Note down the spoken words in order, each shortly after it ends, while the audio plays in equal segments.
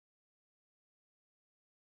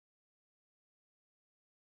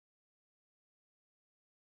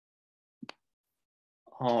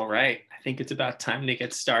All right, I think it's about time to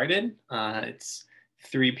get started. It's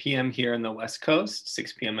 3 p.m. here on the West Coast,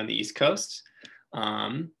 6 p.m. on the East Coast.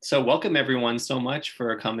 So welcome everyone so much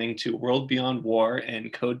for coming to World Beyond War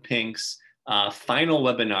and CODEPINK's final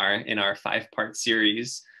webinar in our 5-part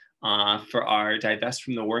series for our Divest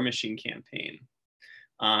from the War Machine campaign.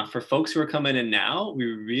 For folks who are coming in now, we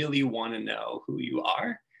really want to know who you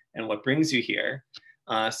are and what brings you here.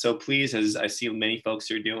 So please, as I see many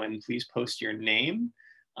folks are doing, please post your name,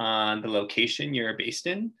 the location you're based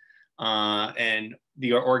in, and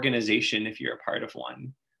your organization if you're a part of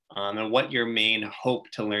one, and what your main hope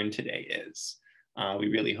to learn today is. We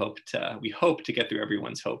really hope to get through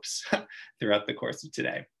everyone's hopes throughout the course of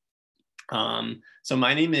today. So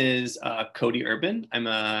my name is Cody Urban. I'm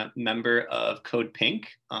a member of CODEPINK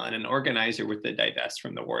and an organizer with the Divest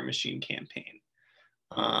from the War Machine campaign.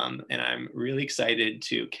 And I'm really excited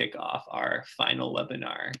to kick off our final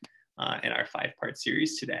webinar in our 5-part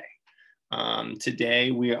series today. Today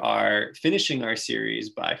we are finishing our series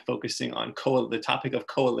by focusing on the topic of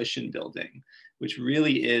coalition building, which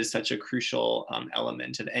really is such a crucial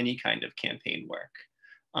element of any kind of campaign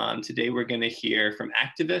work. Today we're going to hear from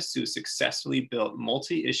activists who successfully built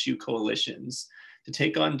multi-issue coalitions to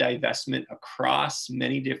take on divestment across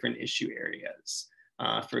many different issue areas.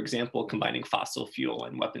 For example, combining fossil fuel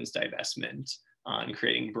and weapons divestment and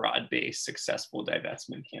creating broad-based successful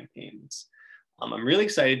divestment campaigns. I'm really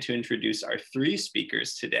excited to introduce our 3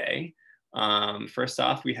 speakers today. First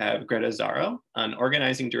off, we have Greta Zaro, an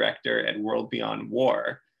organizing director at World Beyond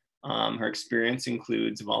War. Her experience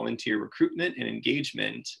includes volunteer recruitment and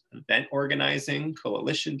engagement, event organizing,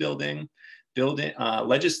 coalition building,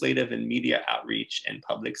 legislative and media outreach, and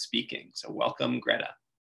public speaking. So welcome, Greta.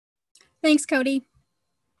 Thanks, Cody.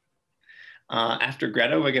 After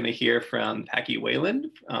Greta, we're going to hear from Paki Wayland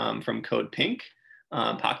from CODEPINK.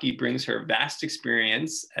 Paki brings her vast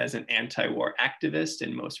experience as an anti-war activist,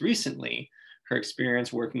 and most recently, her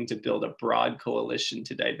experience working to build a broad coalition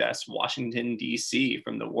to divest Washington, D.C.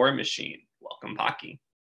 from the war machine. Welcome, Paki.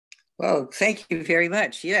 Well, thank you very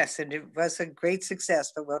much. Yes, and it was a great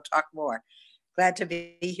success, but we'll talk more. Glad to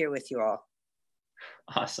be here with you all.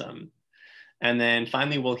 Awesome. And then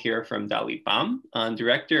finally, we'll hear from Dalit Bam,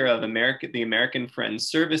 director of the American Friends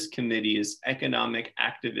Service Committee's Economic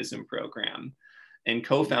Activism Program and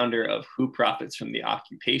co-founder of Who Profits from the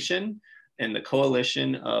Occupation and the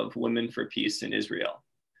Coalition of Women for Peace in Israel.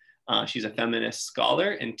 She's a feminist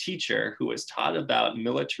scholar and teacher who has taught about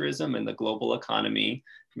militarism and the global economy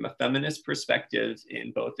from a feminist perspective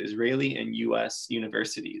in both Israeli and US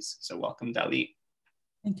universities. So welcome, Dalit.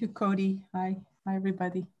 Thank you, Cody. Hi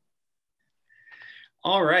everybody.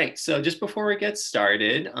 All right, so just before we get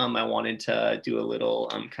started, I wanted to do a little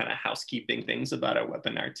kind of housekeeping things about our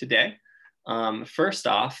webinar today. First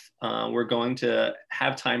off, we're going to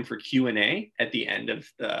have time for Q&A at the end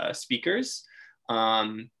of the speakers.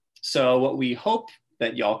 So what we hope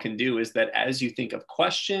that y'all can do is that as you think of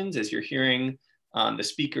questions, as you're hearing the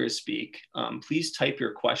speakers speak, please type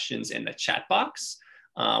your questions in the chat box.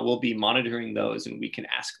 We'll be monitoring those and we can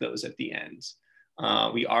ask those at the end.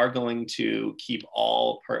 We are going to keep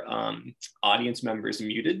all audience members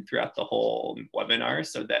muted throughout the whole webinar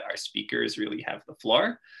so that our speakers really have the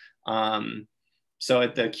floor. So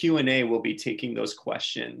at the Q&A, we'll be taking those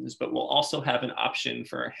questions, but we'll also have an option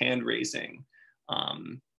for hand raising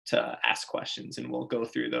to ask questions, and we'll go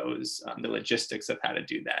through those, the logistics of how to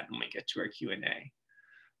do that when we get to our Q&A.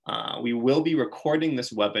 We will be recording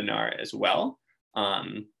this webinar as well.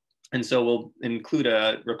 And so we'll include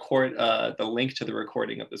the link to the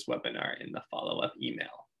recording of this webinar in the follow-up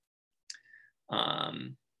email.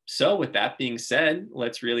 So with that being said,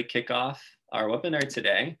 let's really kick off our webinar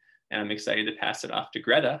today. And I'm excited to pass it off to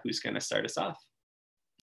Greta, who's going to start us off.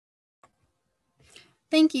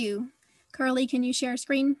 Thank you. Carly, can you share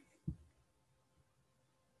screen?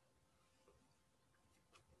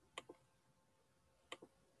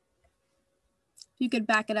 If you could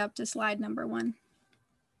back it up to slide number 1.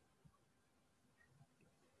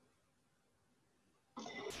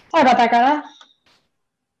 Sorry about that, Greta.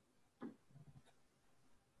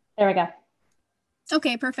 There we go.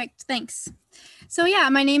 Okay, perfect. Thanks. So yeah,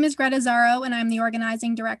 my name is Greta Zaro, and I'm the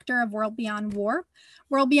organizing director of World Beyond War.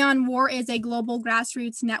 World Beyond War is a global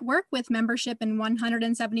grassroots network with membership in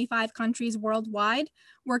 175 countries worldwide,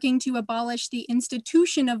 working to abolish the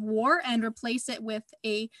institution of war and replace it with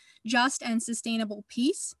a just and sustainable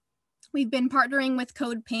peace. We've been partnering with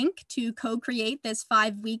CODEPINK to co-create this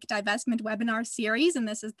 5-week divestment webinar series, and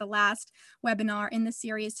this is the last webinar in the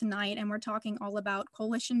series tonight, and we're talking all about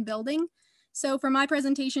coalition building So for my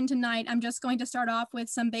presentation tonight, I'm just going to start off with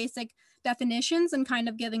some basic definitions and kind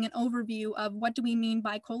of giving an overview of what do we mean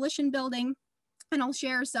by coalition building. And I'll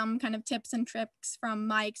share some kind of tips and tricks from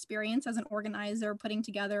my experience as an organizer putting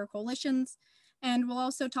together coalitions. And we'll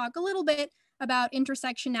also talk a little bit about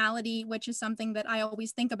intersectionality, which is something that I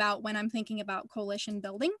always think about when I'm thinking about coalition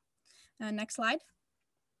building. Next slide.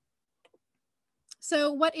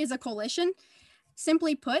 So what is a coalition?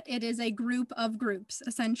 Simply put, it is a group of groups,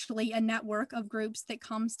 essentially a network of groups that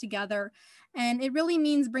comes together. And it really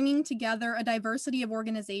means bringing together a diversity of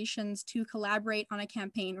organizations to collaborate on a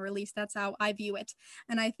campaign, or at least that's how I view it.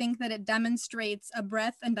 And I think that it demonstrates a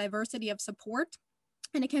breadth and diversity of support.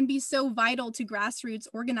 And it can be so vital to grassroots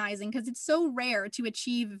organizing because it's so rare to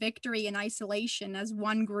achieve victory in isolation as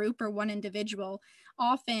one group or one individual.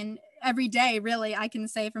 Often, every day, really, I can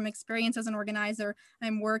say from experience as an organizer,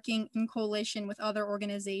 I'm working in coalition with other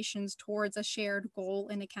organizations towards a shared goal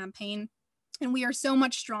in a campaign. And we are so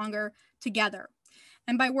much stronger together.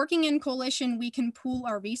 And by working in coalition, we can pool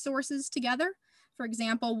our resources together. For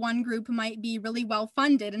example, one group might be really well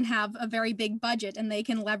funded and have a very big budget, and they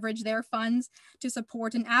can leverage their funds to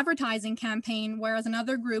support an advertising campaign, whereas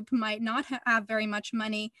another group might not have very much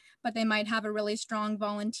money, but they might have a really strong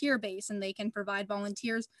volunteer base and they can provide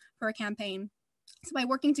volunteers for a campaign. So by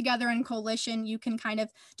working together in coalition, you can kind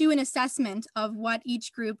of do an assessment of what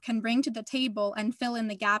each group can bring to the table and fill in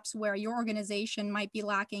the gaps where your organization might be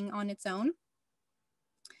lacking on its own.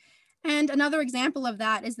 And another example of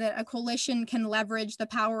that is that a coalition can leverage the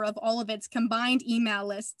power of all of its combined email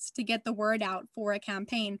lists to get the word out for a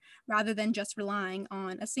campaign rather than just relying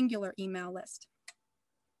on a singular email list.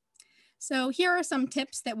 So here are some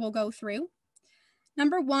tips that we'll go through.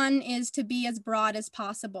 Number one is to be as broad as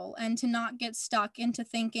possible and to not get stuck into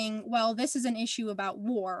thinking, well, this is an issue about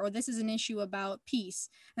war or this is an issue about peace.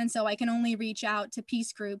 And so I can only reach out to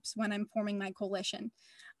peace groups when I'm forming my coalition.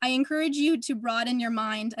 I encourage you to broaden your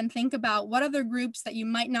mind and think about what other groups that you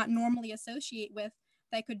might not normally associate with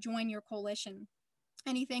that could join your coalition.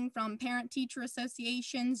 Anything from parent-teacher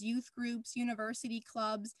associations, youth groups, university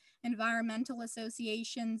clubs, environmental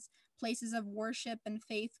associations, places of worship and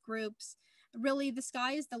faith groups. Really, the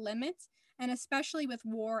sky is the limit, and especially with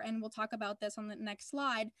war, and we'll talk about this on the next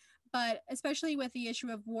slide, but especially with the issue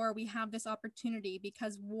of war, we have this opportunity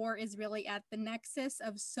because war is really at the nexus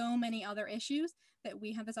of so many other issues that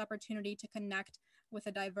we have this opportunity to connect with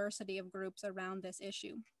a diversity of groups around this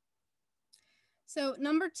issue. So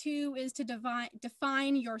number two is to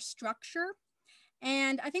define your structure.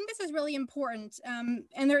 And I think this is really important.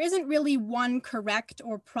 And there isn't really one correct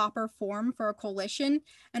or proper form for a coalition.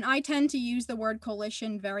 And I tend to use the word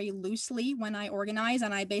coalition very loosely when I organize.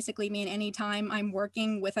 And I basically mean anytime I'm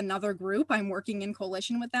working with another group, I'm working in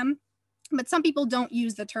coalition with them. But some people don't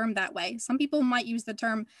use the term that way. Some people might use the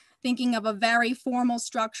term thinking of a very formal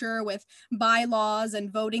structure with bylaws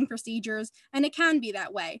and voting procedures, and it can be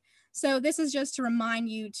that way. So this is just to remind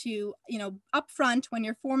you to, upfront when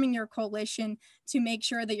you're forming your coalition, to make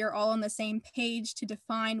sure that you're all on the same page to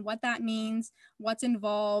define what that means, what's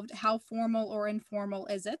involved, how formal or informal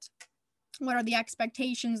is it? What are the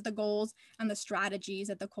expectations, the goals, and the strategies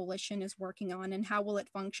that the coalition is working on, and how will it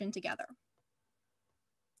function together?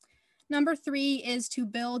 Number three is to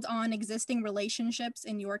build on existing relationships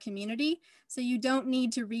in your community. So you don't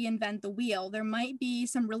need to reinvent the wheel. There might be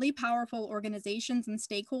some really powerful organizations and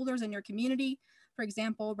stakeholders in your community, for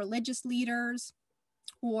example, religious leaders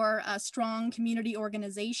or a strong community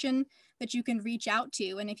organization that you can reach out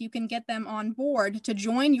to. And if you can get them on board to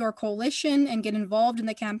join your coalition and get involved in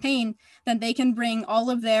the campaign, then they can bring all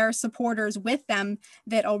of their supporters with them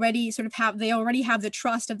that already have the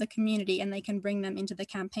trust of the community, and they can bring them into the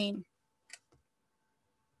campaign.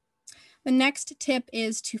 The next tip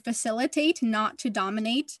is to facilitate, not to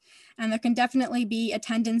dominate. And there can definitely be a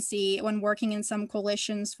tendency when working in some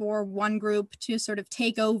coalitions for one group to sort of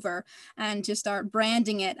take over and to start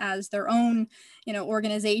branding it as their own,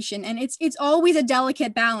 organization. And it's always a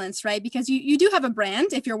delicate balance, right? Because you do have a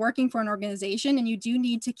brand if you're working for an organization, and you do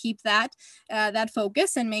need to keep that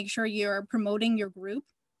focus and make sure you're promoting your group.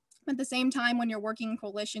 At the same time, when you're working in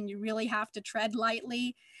coalition, you really have to tread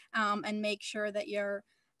lightly and make sure that you're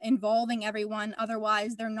involving everyone.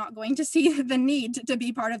 Otherwise, they're not going to see the need to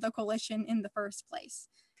be part of the coalition in the first place.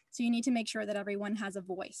 So you need to make sure that everyone has a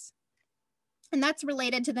voice. And that's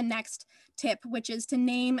related to the next tip, which is to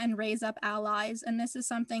name and raise up allies. And this is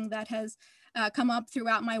something that has come up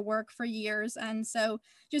throughout my work for years. And so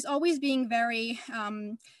just always being very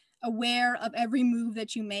aware of every move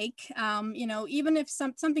that you make, even if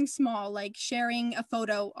something small like sharing a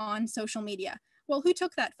photo on social media. Well, who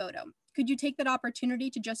took that photo? Could you take that opportunity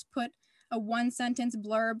to just put a one-sentence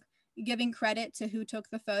blurb, giving credit to who took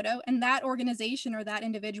the photo, and that organization or that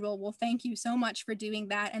individual will thank you so much for doing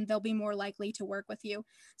that, and they'll be more likely to work with you.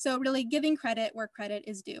 So really giving credit where credit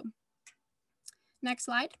is due. Next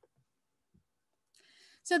slide.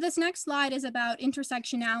 So this next slide is about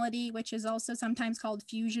intersectionality, which is also sometimes called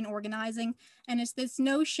fusion organizing. And it's this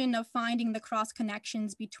notion of finding the cross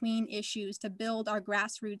connections between issues to build our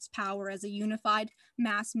grassroots power as a unified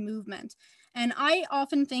mass movement. And I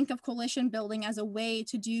often think of coalition building as a way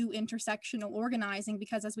to do intersectional organizing,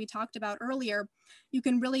 because as we talked about earlier, you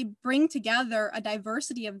can really bring together a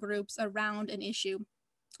diversity of groups around an issue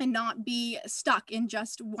and not be stuck in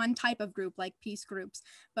just one type of group like peace groups,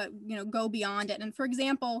 but go beyond it. And for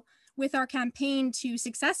example, with our campaign to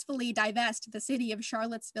successfully divest the city of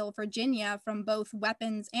Charlottesville, Virginia from both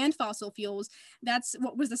weapons and fossil fuels, that's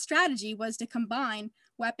what was the strategy, was to combine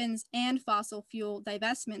weapons and fossil fuel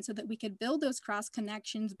divestment so that we could build those cross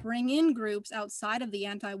connections, bring in groups outside of the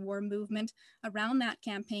anti-war movement around that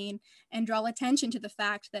campaign, and draw attention to the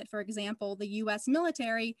fact that, for example, the US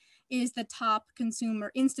military is the top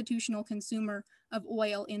institutional consumer of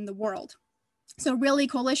oil in the world. So really,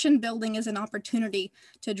 coalition building is an opportunity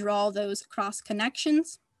to draw those cross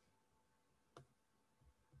connections.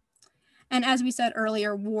 And as we said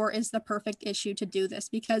earlier, war is the perfect issue to do this,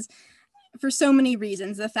 because for so many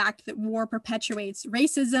reasons: the fact that war perpetuates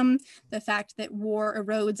racism, the fact that war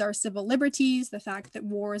erodes our civil liberties, the fact that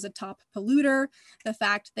war is a top polluter, the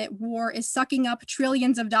fact that war is sucking up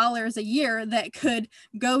trillions of dollars a year that could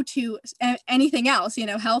go to anything else,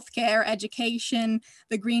 healthcare, education,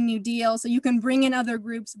 the Green New Deal. So you can bring in other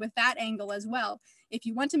groups with that angle as well. If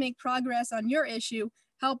you want to make progress on your issue,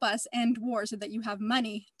 help us end war so that you have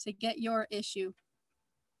money to get your issue.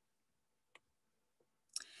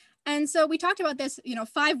 And so we talked about this,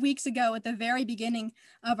 5 weeks ago at the very beginning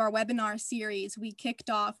of our webinar series. We kicked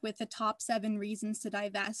off with the top 7 reasons to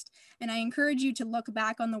divest. And I encourage you to look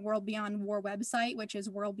back on the World Beyond War website, which is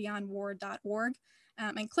worldbeyondwar.org,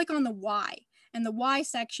 and click on the why. And the why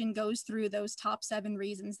section goes through those top 7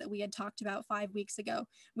 reasons that we had talked about 5 weeks ago,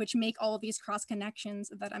 which make all of these cross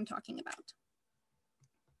connections that I'm talking about.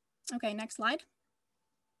 Okay, next slide.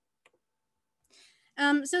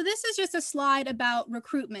 So this is just a slide about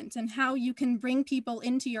recruitment and how you can bring people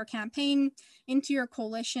into your campaign, into your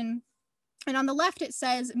coalition. And on the left, it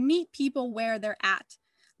says, meet people where they're at.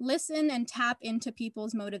 Listen and tap into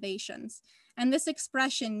people's motivations. And this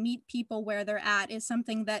expression, meet people where they're at, is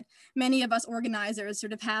something that many of us organizers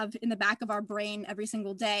sort of have in the back of our brain every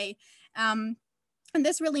single day. And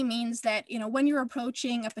this really means that, when you're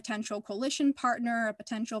approaching a potential coalition partner, a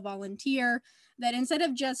potential volunteer, that instead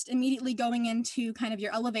of just immediately going into kind of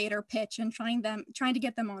your elevator pitch and trying to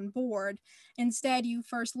get them on board, instead you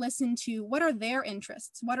first listen to what are their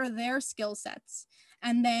interests, what are their skill sets,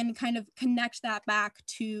 and then kind of connect that back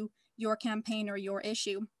to your campaign or your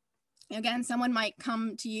issue. Again, someone might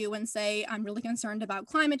come to you and say, I'm really concerned about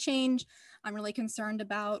climate change. I'm really concerned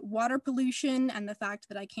about water pollution and the fact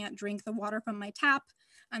that I can't drink the water from my tap.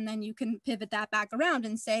 And then you can pivot that back around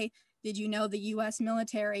and say, did you know the US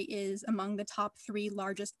military is among the top 3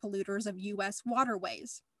 largest polluters of US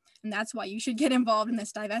waterways? And that's why you should get involved in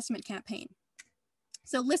this divestment campaign.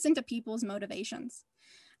 So listen to people's motivations.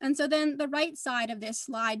 And so then the right side of this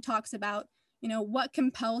slide talks about what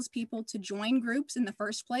compels people to join groups in the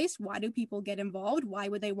first place? Why do people get involved? Why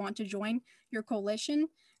would they want to join your coalition?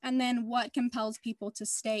 And then what compels people to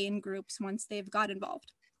stay in groups once they've got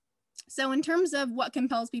involved? So in terms of what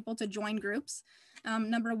compels people to join groups,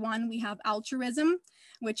 number 1, we have altruism,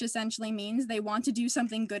 which essentially means they want to do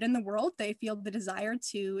something good in the world. They feel the desire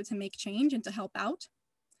to make change and to help out.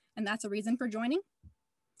 And that's a reason for joining.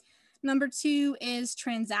 Number 2 is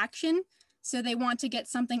transaction. So they want to get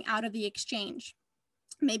something out of the exchange.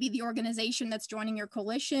 Maybe the organization that's joining your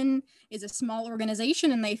coalition is a small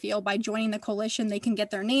organization and they feel by joining the coalition, they can get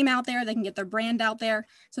their name out there, they can get their brand out there.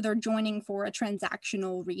 So they're joining for a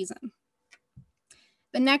transactional reason.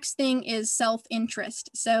 The next thing is self-interest.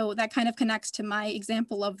 So that kind of connects to my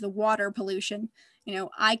example of the water pollution.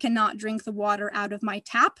 I cannot drink the water out of my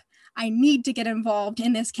tap. I need to get involved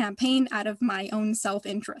in this campaign out of my own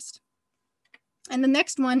self-interest. And the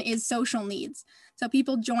next one is social needs. So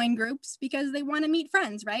people join groups because they want to meet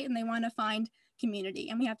friends, right? And they want to find community.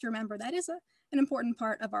 And we have to remember that is an important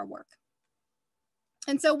part of our work.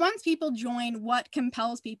 And so once people join, what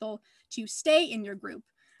compels people to stay in your group?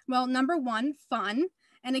 Well, number 1, fun.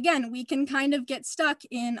 And again, we can kind of get stuck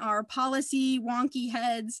in our policy wonky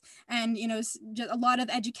heads and, just a lot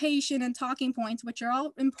of education and talking points, which are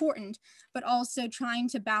all important, but also trying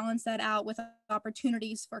to balance that out with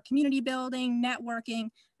opportunities for community building, networking,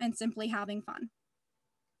 and simply having fun.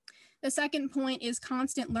 The second point is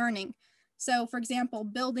constant learning. So for example,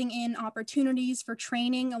 building in opportunities for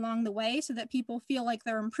training along the way so that people feel like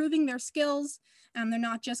they're improving their skills and they're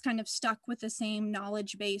not just kind of stuck with the same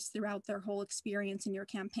knowledge base throughout their whole experience in your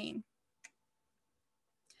campaign.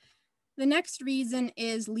 The next reason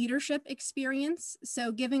is leadership experience.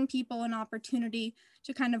 So giving people an opportunity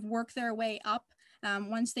to kind of work their way up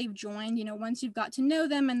once they've joined, once you've got to know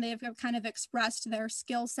them and they've kind of expressed their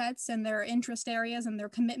skill sets and their interest areas and their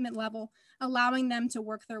commitment level, allowing them to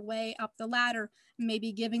work their way up the ladder,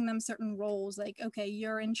 maybe giving them certain roles like, okay,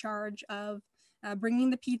 you're in charge of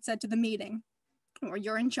bringing the pizza to the meeting, or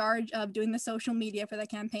you're in charge of doing the social media for the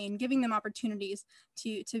campaign, giving them opportunities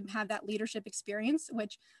to have that leadership experience,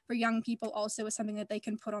 which for young people also is something that they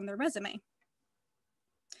can put on their resume.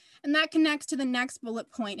 And that connects to the next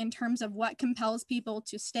bullet point in terms of what compels people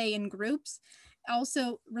to stay in groups.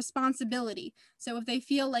 Also responsibility. So if they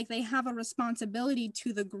feel like they have a responsibility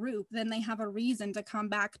to the group, then they have a reason to come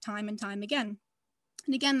back time and time again.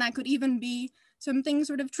 And again, that could even be something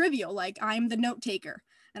sort of trivial, like I'm the note taker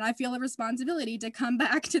and I feel a responsibility to come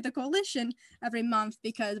back to the coalition every month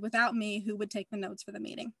because without me, who would take the notes for the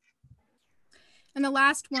meeting? And the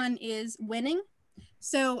last one is winning.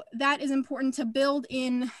 So that is important to build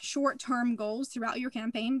in short-term goals throughout your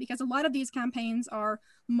campaign because a lot of these campaigns are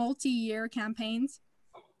multi-year campaigns.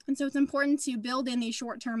 And so it's important to build in these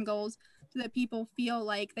short-term goals so that people feel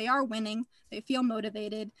like they are winning, they feel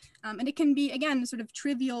motivated. And it can be, again, sort of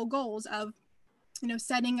trivial goals of,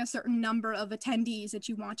 setting a certain number of attendees that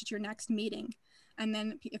you want at your next meeting. And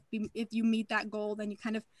then if you meet that goal, then you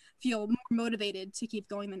kind of feel more motivated to keep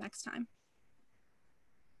going the next time.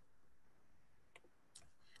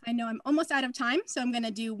 I know I'm almost out of time, so I'm going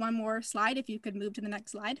to do one more slide. If you could move to the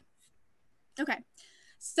next slide. Okay.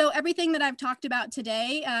 So everything that I've talked about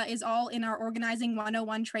today is all in our Organizing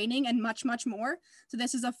 101 training and much, much more. So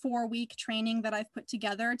this is a 4-week training that I've put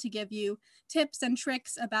together to give you tips and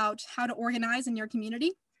tricks about how to organize in your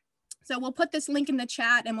community. So we'll put this link in the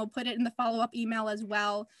chat and we'll put it in the follow-up email as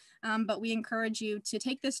well. But we encourage you to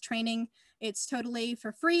take this training. It's totally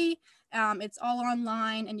for free. It's all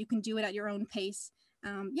online and you can do it at your own pace.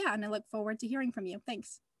 Yeah, and I look forward to hearing from you.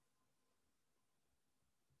 Thanks.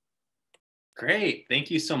 Great.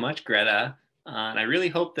 Thank you so much, Greta. And I really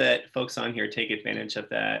hope that folks on here take advantage of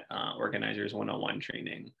that Organizers 101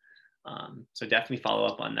 training. So definitely follow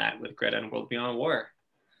up on that with Greta and World Beyond War.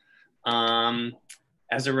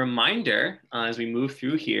 As a reminder, as we move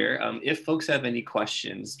through here, if folks have any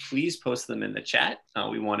questions, please post them in the chat.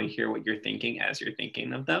 We want to hear what you're thinking as you're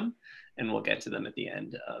thinking of them, and we'll get to them at the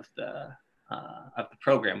end of the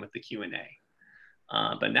program with the Q&A.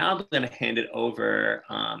 But now I'm going to hand it over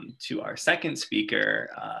to our second speaker,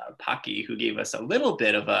 Paki, who gave us a little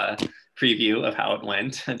bit of a preview of how it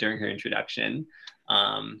went during her introduction.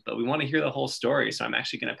 But we want to hear the whole story. So I'm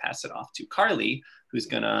actually going to pass it off to Carly, who's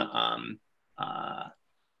going to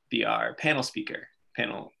be our panel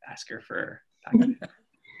asker for Paki.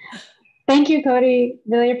 Thank you, Cody.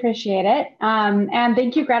 Really appreciate it. And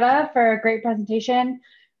thank you, Greta, for a great presentation,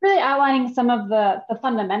 really outlining some of the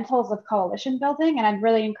fundamentals of coalition building. And I'd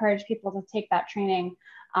really encourage people to take that training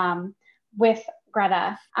with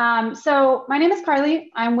Greta. So my name is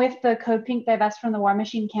Carly. I'm with the CODEPINK Divest from the War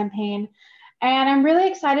Machine campaign. And I'm really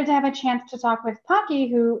excited to have a chance to talk with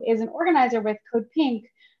Paki, who is an organizer with CODEPINK,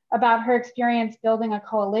 about her experience building a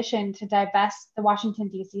coalition to divest the Washington,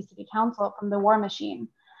 D.C. City Council from the war machine.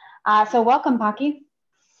 So welcome, Paki.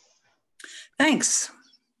 Thanks.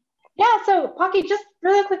 Yeah, so Paki, just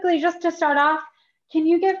really quickly, just to start off, can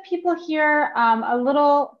you give people here a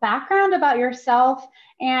little background about yourself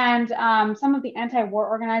and some of the anti-war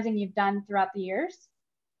organizing you've done throughout the years?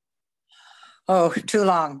 Oh, too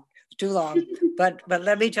long. But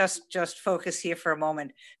let me just focus here for a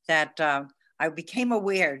moment that I became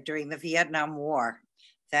aware during the Vietnam War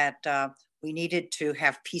that we needed to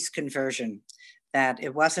have peace conversion, that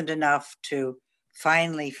it wasn't enough to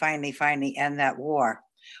finally end that war.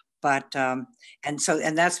 But and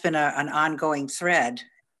that's been an ongoing thread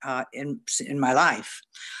in my life.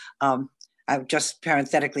 I would just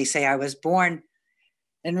parenthetically say I was born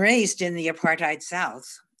and raised in the apartheid South.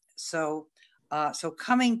 So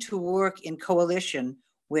coming to work in coalition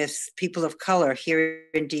with people of color here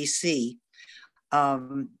in DC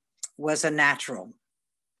was a natural.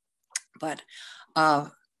 But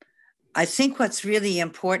I think what's really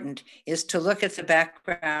important is to look at the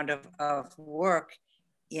background of work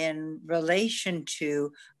in relation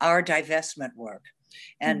to our divestment work.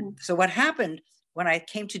 And so what happened when I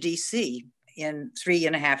came to DC in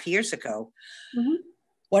 3.5 years ago,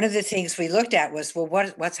 one of the things we looked at was, well,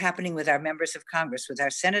 what's happening with our members of Congress, with our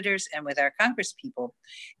senators and with our congresspeople?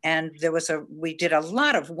 And we did a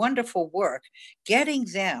lot of wonderful work getting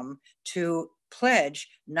them to pledge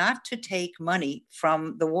not to take money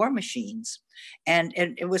from the war machines. And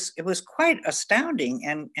it was quite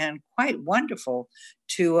astounding and quite wonderful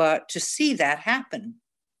to see that happen.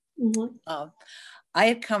 Mm-hmm. I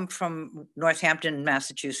had come from Northampton,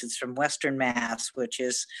 Massachusetts, from Western Mass, which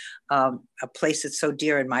is a place that's so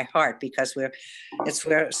dear in my heart because it's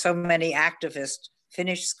where so many activists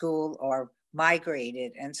finished school or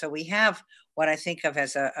migrated. And so we have what I think of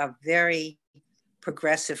as a very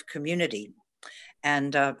progressive community.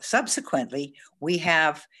 And subsequently, we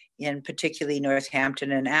have, in particularly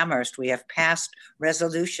Northampton and Amherst, we have passed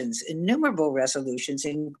resolutions, innumerable resolutions,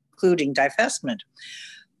 including divestment.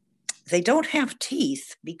 They don't have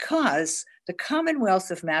teeth because the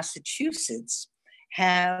Commonwealth of Massachusetts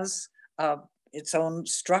has its own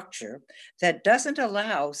structure that doesn't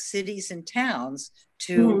allow cities and towns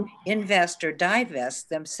to invest or divest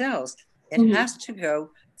themselves. It has to go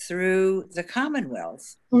through the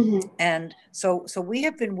Commonwealth. And so we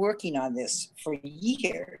have been working on this for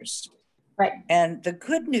years. Right. And the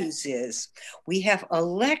good news is we have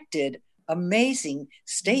elected amazing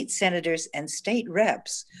state senators and state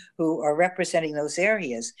reps who are representing those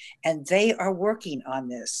areas, and they are working on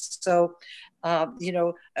this. So, you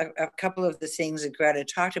know, a couple of the things that Greta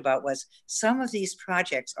talked about was some of these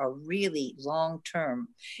projects are really long-term.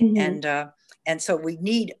 And so we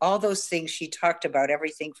need all those things she talked about,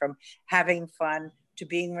 everything from having fun to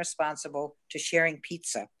being responsible to sharing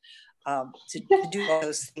pizza, to do all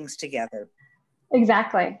those things together.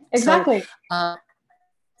 Exactly. So,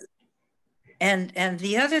 and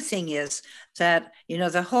the other thing is that, you know,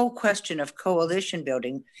 the whole question of coalition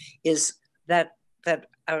building is that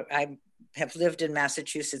I have lived in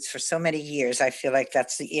Massachusetts for so many years. I feel like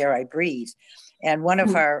that's the air I breathe. And one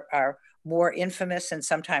of our more infamous and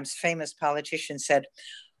sometimes famous politicians said,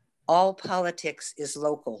 all politics is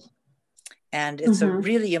local. And it's a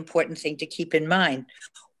really important thing to keep in mind.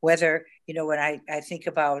 Whether, you know, when I think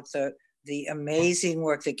about the amazing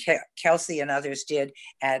work that Kelsey and others did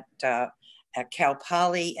at Cal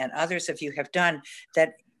Poly and others of you have done,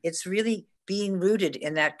 that it's really being rooted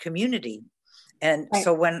in that community. And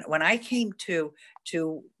so when I came to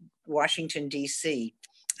Washington, D.C.,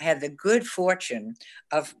 I had the good fortune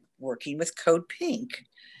of working with CODEPINK.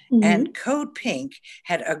 And CODEPINK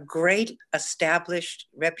had a great established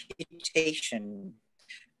reputation.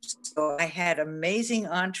 So I had amazing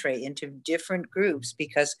entree into different groups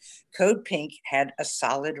because CODEPINK had a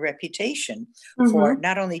solid reputation for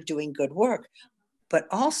not only doing good work, but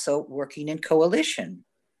also working in coalition.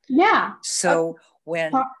 Yeah. So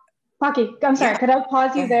when... Pocky, I'm sorry, could I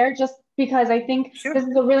pause you there just because I think this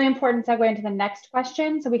is a really important segue into the next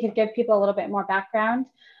question so we could give people a little bit more background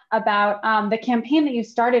about the campaign that you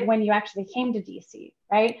started when you actually came to DC,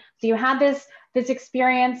 right? So you had this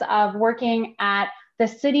experience of working at the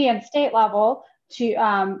city and state level to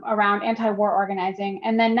around anti-war organizing.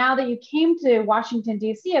 And then now that you came to Washington,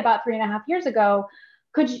 DC about 3.5 years ago,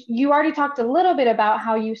 you already talked a little bit about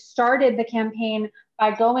how you started the campaign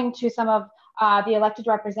by going to some of the elected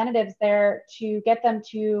representatives there to get them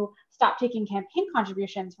to stop taking campaign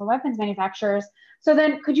contributions from weapons manufacturers. So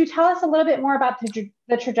then could you tell us a little bit more about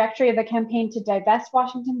the trajectory of the campaign to divest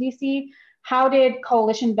Washington, D.C.? How did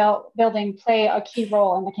coalition building play a key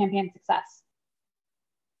role in the campaign's success?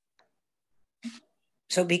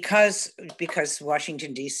 So because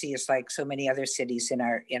Washington, D.C. is like so many other cities in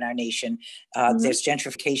our nation, there's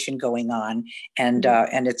gentrification going on, and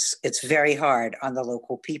it's very hard on the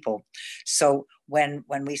local people. So when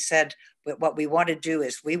we said what we want to do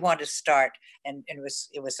is we want to start, and it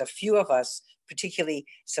was a few of us, particularly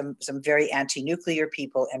some very anti-nuclear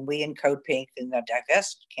people, and we in CODEPINK in the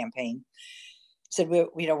Divest campaign said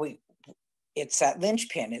it's that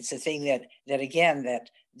linchpin. It's the thing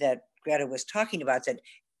that Greta was talking about, that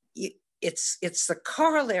it's the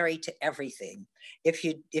corollary to everything. If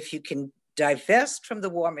you can divest from the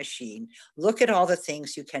war machine, look at all the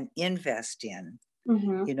things you can invest in,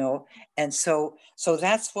 you know. And so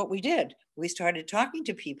that's what we did. We started talking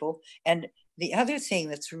to people. And the other thing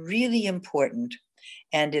that's really important,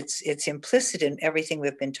 and it's implicit in everything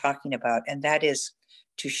we've been talking about, and that is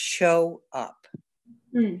to show up.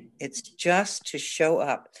 It's just to show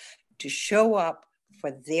up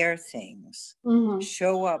for their things,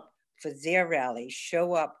 show up for their rally,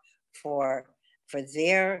 show up for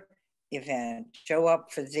their event, show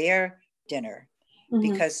up for their dinner,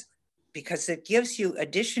 because it gives you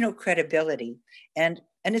additional credibility, and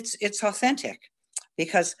it's authentic,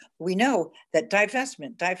 because we know that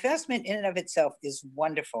divestment in and of itself is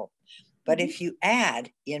wonderful. But if you add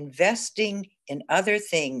investing in other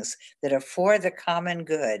things that are for the common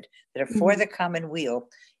good, that are for the common weal,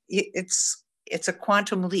 it's a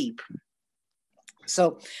quantum leap.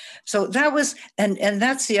 So that was, and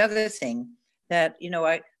that's the other thing that, you know,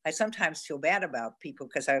 I sometimes feel bad about people,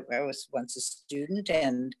 because I was once a student,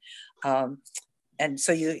 and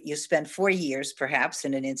so you spend 4 years perhaps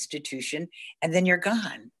in an institution, and then you're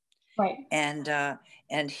gone. Right.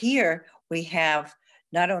 And here we have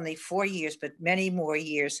not only 4 years, but many more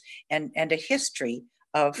years, and a history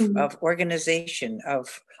of organization,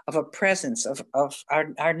 of a presence, of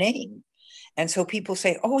our name. And so people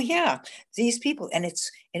say, oh yeah, these people, and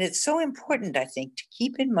it's so important, I think, to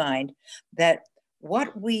keep in mind that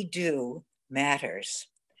what we do matters,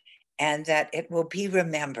 and that it will be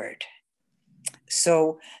remembered.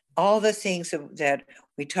 So all the things that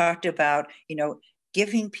we talked about, you know,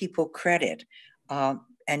 giving people credit,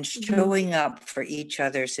 and showing up for each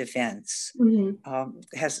other's events,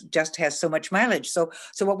 has so much mileage. So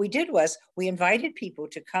what we did was we invited people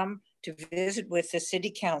to come to visit with the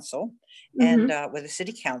city council, and with a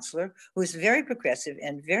city councilor who is very progressive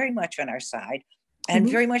and very much on our side, and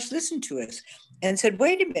very much listened to us and said,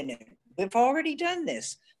 wait a minute, we've already done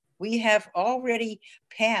this. We have already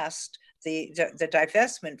passed the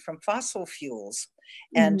divestment from fossil fuels.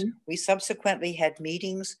 And we subsequently had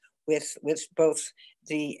meetings with both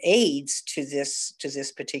the aides to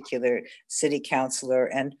this particular city councilor.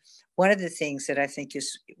 And one of the things that I think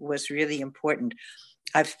was really important,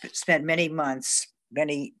 I've spent many months,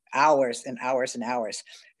 many hours and hours and hours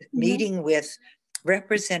meeting with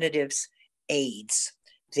representatives' aides,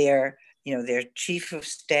 their chief of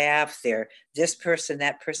staff, their this person,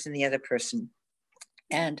 that person, the other person.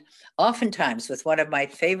 And oftentimes with one of my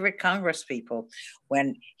favorite Congress people,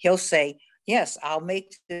 when he'll say, yes, I'll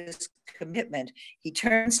make this commitment, he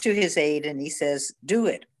turns to his aide and he says, do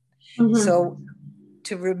it. So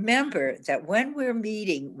to remember that when we're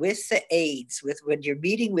meeting with the aides, when you're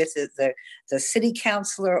meeting with the city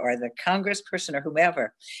councilor or the congressperson or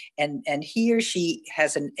whomever, and he or she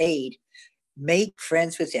has an aide, make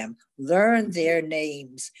friends with them, learn their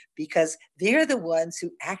names, because they're the ones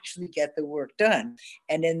who actually get the work done.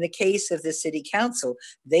 And in the case of the city council,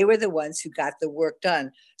 they were the ones who got the work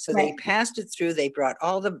done. So they passed it through, they brought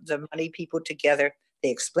all the money people together, they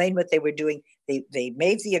explained what they were doing, they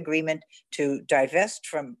made the agreement to divest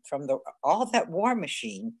from all that war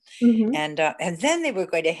machine. And then they were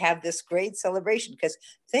going to have this great celebration, because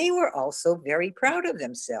they were also very proud of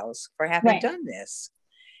themselves for having done this.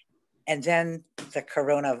 And then the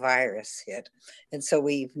coronavirus hit. And so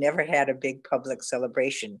we've never had a big public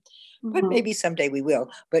celebration, but maybe someday we will.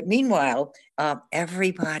 But meanwhile,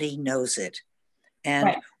 everybody knows it.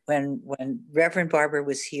 And when Reverend Barber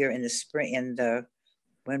was here in the spring,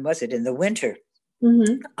 when was it? In the winter,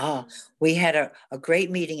 we had a great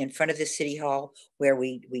meeting in front of the city hall where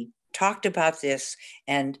we talked about this,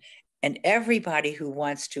 and everybody who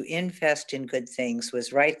wants to invest in good things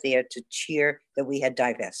was right there to cheer that we had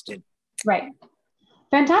divested. Right.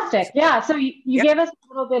 Fantastic. Yeah. So you gave us a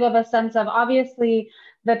little bit of a sense of, obviously,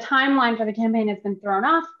 the timeline for the campaign has been thrown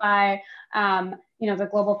off by, the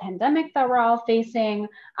global pandemic that we're all facing.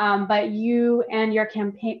 But you and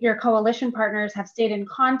your coalition partners have stayed in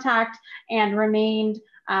contact and remained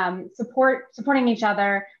supporting each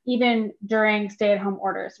other even during stay-at-home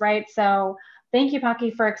orders, right? So thank you,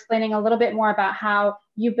 Paki, for explaining a little bit more about how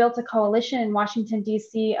you built a coalition in Washington,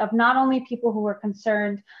 D.C. of not only people who were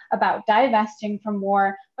concerned about divesting from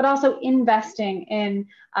war, but also investing in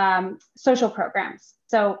social programs.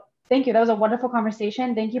 So thank you. That was a wonderful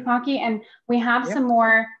conversation. Thank you, Paki. And we have some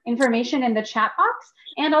more information in the chat box.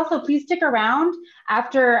 And also, please stick around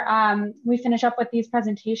after we finish up with these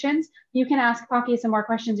presentations. You can ask Paki some more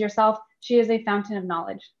questions yourself. She is a fountain of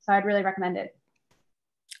knowledge, so I'd really recommend it.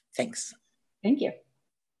 Thanks. Thank you.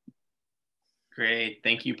 Great.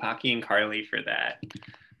 Thank you, Paki and Carly, for that.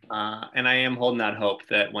 And I am holding out hope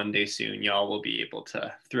that one day soon, y'all will be able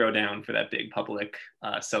to throw down for that big public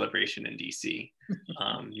celebration in DC.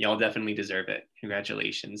 Y'all definitely deserve it.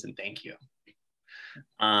 Congratulations and thank you.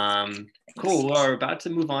 Cool. We're about to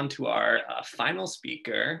move on to our final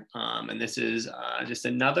speaker. And this is just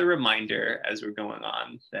another reminder as we're going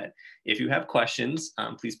on that if you have questions,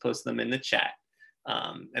 please post them in the chat.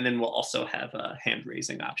 And then we'll also have a hand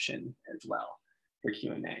raising option as well for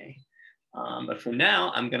Q&A. But for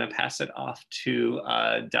now, I'm going to pass it off to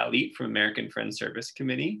Dalit from American Friends Service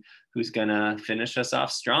Committee, who's going to finish us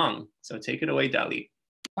off strong. So take it away, Dalit.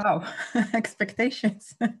 Wow,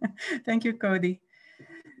 expectations. Thank you, Cody.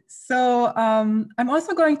 So I'm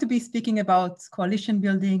also going to be speaking about coalition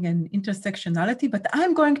building and intersectionality, but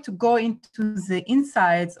I'm going to go into the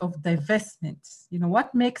insides of divestment. You know,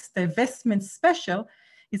 what makes divestment special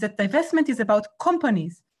is that divestment is about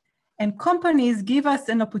companies, and companies give us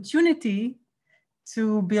an opportunity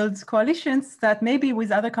to build coalitions that maybe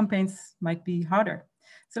with other campaigns might be harder.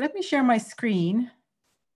 So let me share my screen.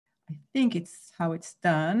 I think it's how it's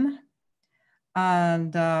done.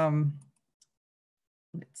 And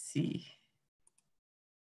let's see.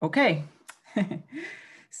 Okay.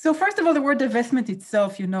 So first of all, the word divestment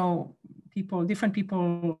itself, you know, different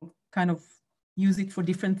people kind of use it for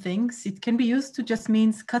different things. It can be used to just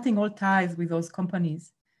means cutting all ties with those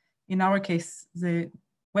companies. In our case, the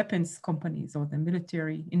weapons companies or the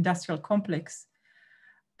military industrial complex.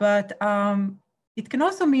 But it can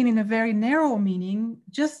also mean, in a very narrow meaning,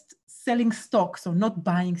 just selling stocks or not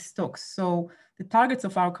buying stocks. So the targets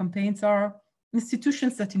of our campaigns are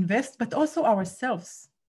institutions that invest, but also ourselves.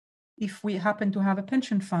 If we happen to have a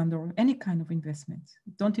pension fund or any kind of investment,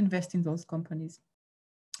 don't invest in those companies.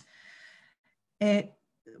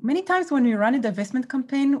 Many times when we run a divestment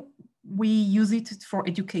campaign, we use it for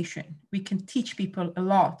education. We can teach people a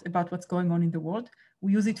lot about what's going on in the world.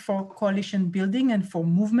 We use it for coalition building and for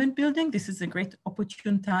movement building. This is a great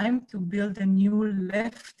opportune time to build a new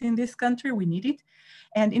left in this country. We need it.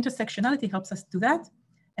 And intersectionality helps us do that.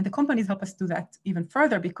 And the companies help us do that even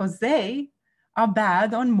further because they are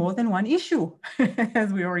bad on more than one issue,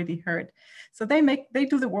 as we already heard. So they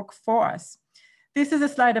do the work for us. This is a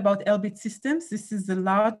slide about Elbit Systems. This is the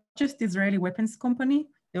largest Israeli weapons company.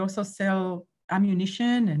 They also sell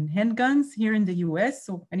ammunition and handguns here in the US.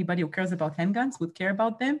 So anybody who cares about handguns would care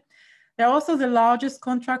about them. They're also the largest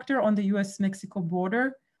contractor on the US-Mexico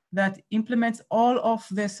border that implements all of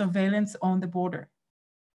the surveillance on the border.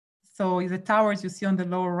 So the towers you see on the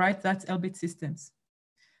lower right, that's Elbit Systems.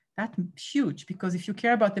 That's huge because if you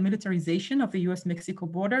care about the militarization of the US-Mexico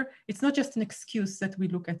border, it's not just an excuse that we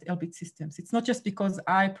look at Elbit Systems. It's not just because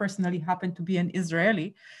I personally happen to be an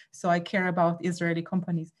Israeli, so I care about Israeli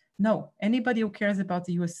companies. No, anybody who cares about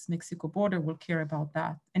the US-Mexico border will care about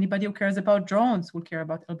that. Anybody who cares about drones will care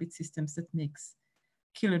about Elbit Systems that makes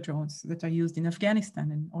killer drones that are used in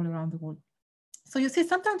Afghanistan and all around the world. So you see,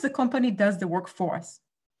 sometimes the company does the work for us.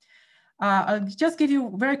 I'll just give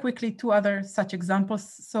you very quickly two other such examples.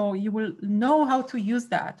 So you will know how to use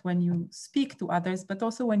that when you speak to others, but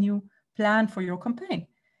also when you plan for your campaign.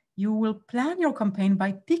 You will plan your campaign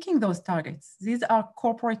by picking those targets. These are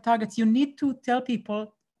corporate targets. You need to tell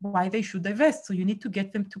people why they should divest. So you need to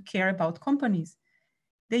get them to care about companies.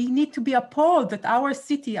 They need to be appalled that our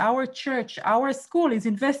city, our church, our school is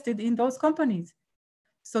invested in those companies.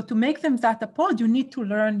 So to make them that appalled, you need to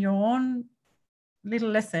learn your own little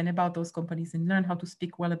lesson about those companies and learn how to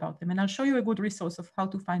speak well about them. And I'll show you a good resource of how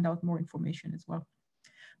to find out more information as well.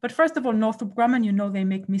 But first of all, Northrop Grumman, you know, they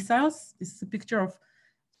make missiles. This is a picture of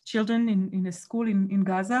children in a school in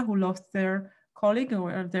Gaza who lost their colleague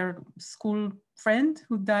or their school friend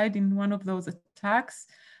who died in one of those attacks.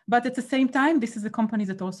 But at the same time, this is a company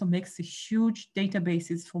that also makes a huge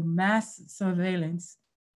databases for mass surveillance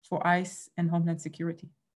for ICE and Homeland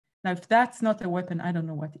Security. Now, if that's not a weapon, I don't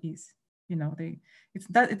know what is. You know,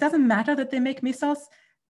 it doesn't matter that they make missiles.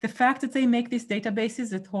 The fact that they make these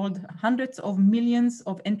databases that hold hundreds of millions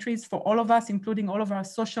of entries for all of us, including all of our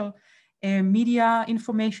social media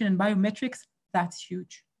information and biometrics, that's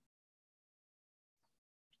huge.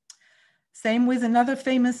 Same with another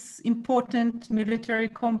famous important military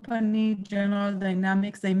company, General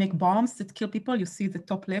Dynamics. They make bombs that kill people. You see the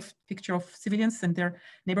top left picture of civilians and their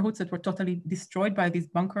neighborhoods that were totally destroyed by these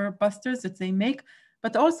bunker busters that they make.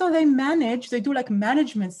 But also they do like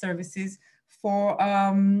management services for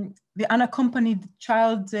the unaccompanied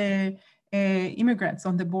child immigrants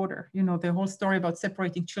on the border. You know, the whole story about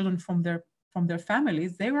separating children from their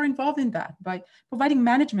families, they were involved in that by providing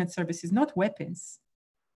management services, not weapons,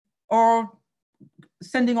 or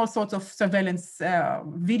sending all sorts of surveillance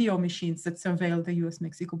video machines that surveil the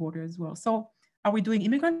US-Mexico border as well. So are we doing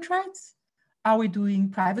immigrant rights? Are we doing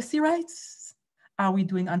privacy rights? Are we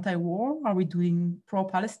doing anti-war? Are we doing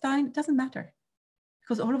pro-Palestine? It doesn't matter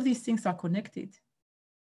because all of these things are connected.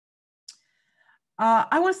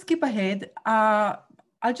 I will skip ahead.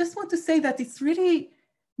 I just want to say that it's really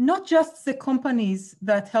not just the companies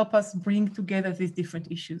that help us bring together these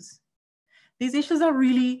different issues. These issues are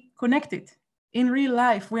really connected. In real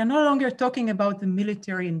life, we are no longer talking about the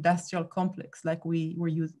military industrial complex like we were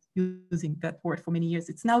using that word for many years.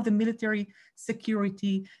 It's now the military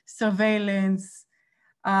security, surveillance,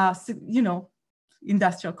 you know,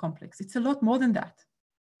 industrial complex. It's a lot more than that.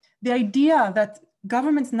 The idea that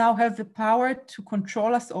governments now have the power to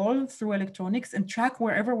control us all through electronics and track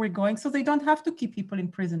wherever we're going, so they don't have to keep people in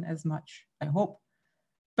prison as much, I hope.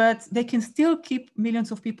 But they can still keep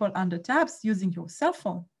millions of people under tabs using your cell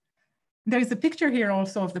phone. There is a picture here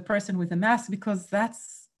also of the person with the mask, because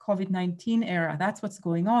that's COVID-19 era. That's what's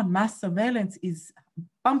going on. Mass surveillance is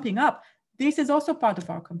bumping up. This is also part of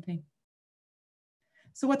our campaign.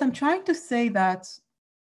 So what I'm trying to say that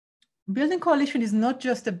building coalition is not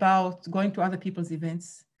just about going to other people's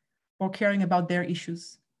events or caring about their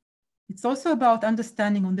issues. It's also about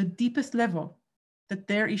understanding on the deepest level that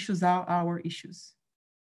their issues are our issues.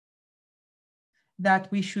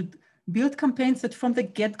 That we should build campaigns that from the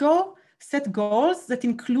get-go set goals that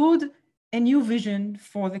include a new vision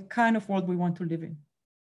for the kind of world we want to live in.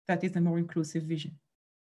 That is a more inclusive vision.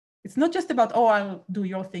 It's not just about, oh, I'll do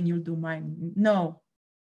your thing, you'll do mine. No,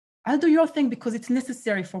 I'll do your thing because it's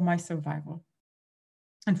necessary for my survival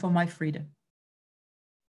and for my freedom.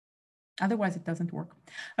 Otherwise, it doesn't work.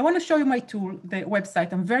 I want to show you my tool, the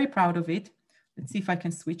website. I'm very proud of it. Let's see if I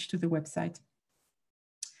can switch to the website.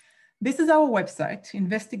 This is our website,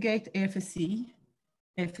 Investigate AFSC.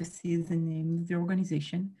 AFSC is the name of the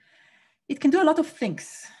organization. It can do a lot of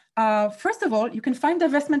things. First of all, you can find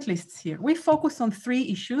divestment lists here. We focus on 3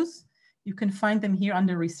 issues. You can find them here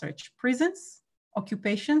under research: prisons,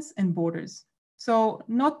 occupations, and borders. So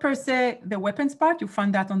not per se the weapons part, you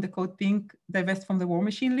find that on the CODEPINK Divest from the War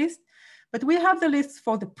Machine list, but we have the lists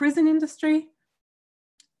for the prison industry,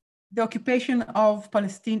 the occupation of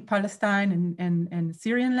Palestine and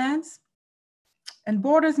Syrian lands, and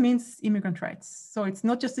borders means immigrant rights. So it's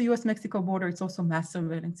not just the US-Mexico border, it's also mass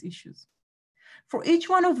surveillance issues. For each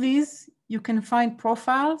one of these, you can find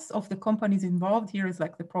profiles of the companies involved. Here is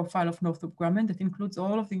like the profile of Northrop Grumman that includes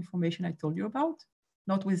all of the information I told you about,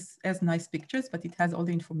 not with as nice pictures, but it has all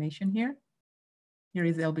the information here. Here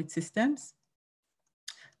is Elbit Systems.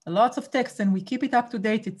 Lots of text, and we keep it up to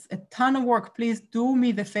date. It's a ton of work. Please do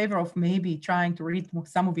me the favor of maybe trying to read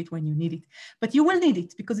some of it when you need it. But you will need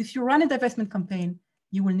it, because if you run a divestment campaign,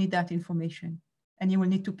 you will need that information, and you will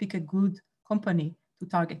need to pick a good company to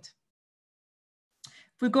target.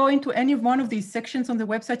 If we go into any one of these sections on the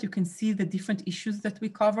website, you can see the different issues that we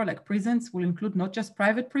cover, like prisons will include not just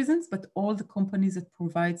private prisons, but all the companies that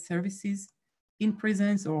provide services in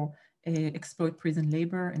prisons or exploit prison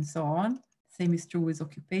labor and so on. Same is true with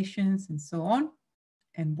occupations and so on,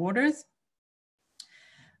 and borders.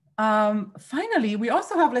 Finally, we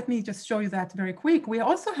also have, let me just show you that very quick. We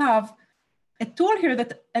also have a tool here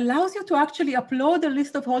that allows you to actually upload a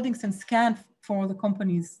list of holdings and scan for the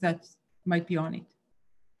companies that might be on it.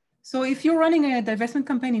 So if you're running a divestment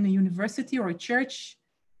campaign in a university or a church,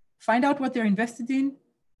 find out what they're invested in.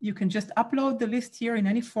 You can just upload the list here in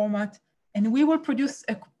any format, and we will produce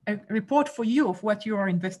a report for you of what you are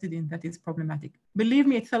invested in that is problematic. Believe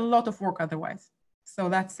me, it's a lot of work otherwise. So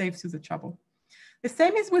that saves you the trouble. The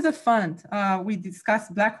same is with a fund. We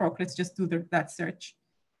discussed BlackRock. Let's just do that search.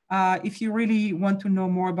 If you really want to know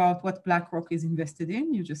more about what BlackRock is invested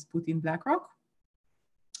in, you just put in BlackRock.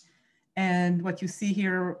 And what you see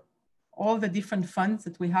here, all the different funds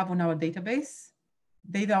that we have on our database.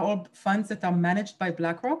 They are all funds that are managed by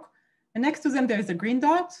BlackRock. And next to them, there is a green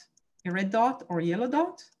dot, a red dot, or a yellow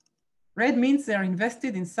dot. Red means they're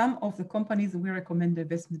invested in some of the companies we recommend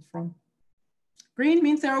investment from. Green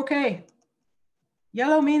means they're okay.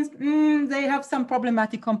 Yellow means they have some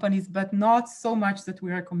problematic companies, but not so much that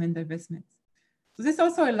we recommend investment. So this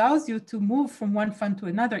also allows you to move from one fund to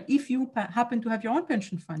another. If you happen to have your own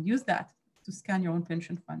pension fund, use that to scan your own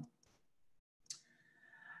pension fund.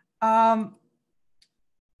 I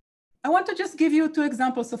want to just give you 2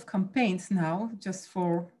 examples of campaigns now, just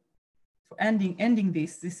for ending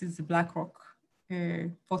this. This is the BlackRock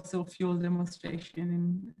fossil fuel demonstration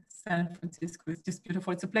in San Francisco. It's just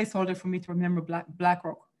beautiful. It's a placeholder for me to remember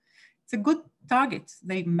BlackRock. It's a good target.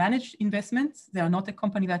 They manage investments. They are not a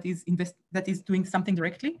company that is doing something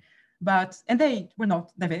directly, and they will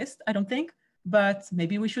not divest, I don't think, but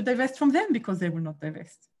maybe we should divest from them because they will not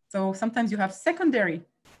divest. So sometimes you have secondary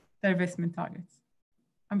divestment targets.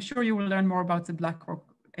 I'm sure you will learn more about the BlackRock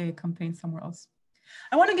campaign somewhere else.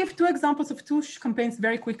 I want to give 2 examples of 2 campaigns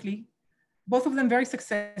very quickly, both of them very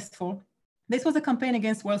successful. This was a campaign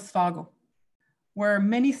against Wells Fargo, where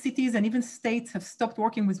many cities and even states have stopped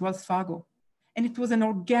working with Wells Fargo. And it was an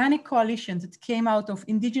organic coalition that came out of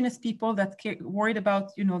indigenous people that worried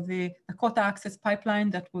about, the Dakota Access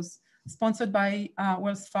Pipeline that was sponsored by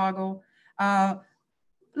Wells Fargo.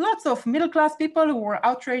 Lots of middle-class people who were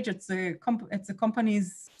outraged at the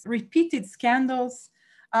company's repeated scandals,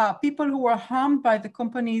 people who were harmed by the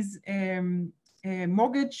company's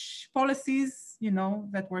mortgage policies, you know,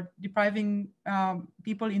 that were depriving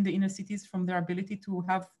people in the inner cities from their ability to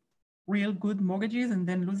have real good mortgages and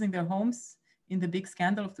then losing their homes in the big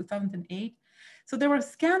scandal of 2008. So there were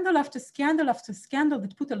scandal after scandal after scandal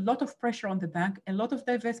that put a lot of pressure on the bank, a lot of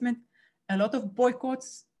divestment, a lot of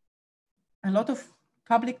boycotts, a lot of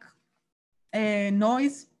public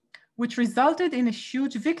noise, which resulted in a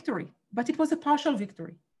huge victory, but it was a partial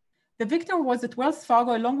victory. The victory was that Wells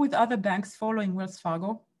Fargo, along with other banks following Wells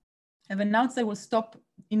Fargo, have announced they will stop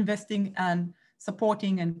investing and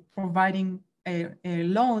supporting and providing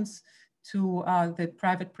loans to the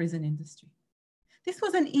private prison industry. This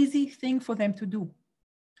was an easy thing for them to do.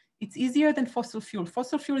 It's easier than fossil fuel.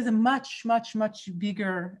 Fossil fuel is a much, much, much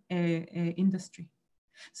bigger industry.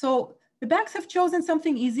 So the banks have chosen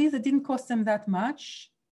something easy that didn't cost them that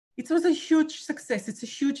much. It was a huge success. It's a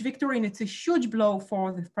huge victory, and it's a huge blow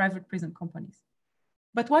for the private prison companies.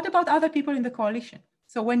 But what about other people in the coalition?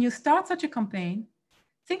 So when you start such a campaign,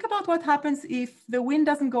 think about what happens if the win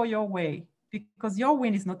doesn't go your way, because your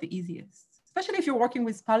win is not the easiest, especially if you're working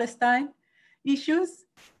with Palestine issues.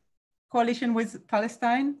 Coalition with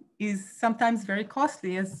Palestine is sometimes very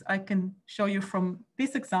costly, as I can show you from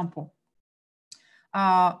this example.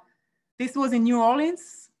 This was in New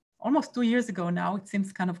Orleans almost 2 years ago now. It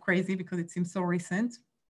seems kind of crazy because it seems so recent.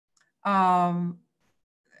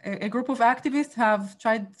 A group of activists have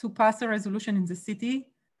tried to pass a resolution in the city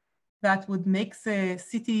that would make the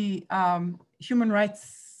city human rights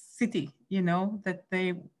city, you know, that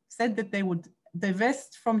they said that they would divest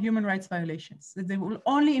from human rights violations, that they will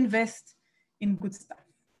only invest in good stuff.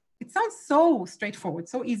 It sounds so straightforward,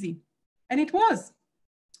 so easy, and it was.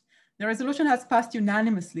 The resolution has passed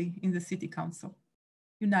unanimously in the city council,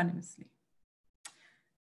 unanimously.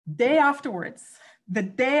 The day afterwards,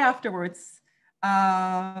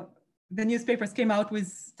 the newspapers came out with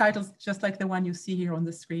titles just like the one you see here on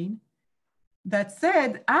the screen that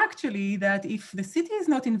said, actually, that if the city is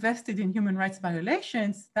not invested in human rights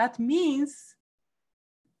violations, that means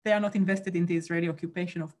they are not invested in the Israeli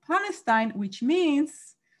occupation of Palestine, which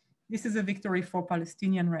means this is a victory for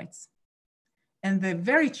Palestinian rights. And the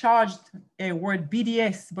very charged word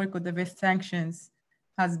BDS, boycott, divest, sanctions,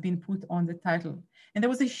 has been put on the title. And there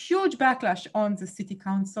was a huge backlash on the city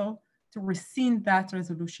council to rescind that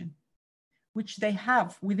resolution, which they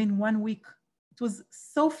have within 1 week. It was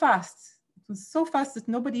so fast. It was so fast that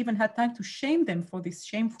nobody even had time to shame them for this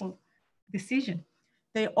shameful decision.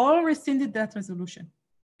 They all rescinded that resolution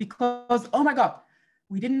because, oh my God,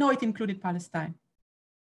 we didn't know it included Palestine.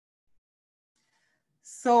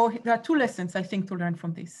 So there are two lessons, I think, to learn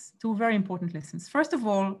from this, two very important lessons. First of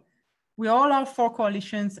all, we all are for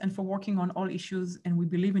coalitions and for working on all issues, and we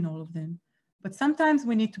believe in all of them. But sometimes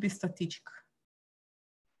we need to be strategic.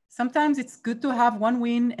 Sometimes it's good to have one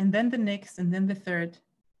win and then the next and then the third,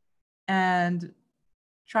 and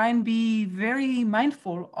try and be very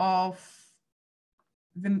mindful of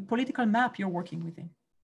the political map you're working within.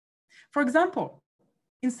 For example,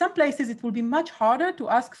 in some places, it will be much harder to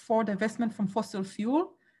ask for divestment from fossil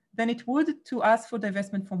fuel than it would to ask for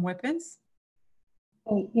divestment from weapons.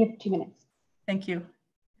 Oh, you have 2 minutes. Thank you.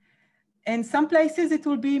 In some places, it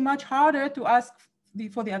will be much harder to ask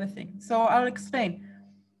for the other thing. So I'll explain.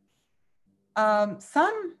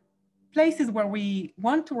 Some places where we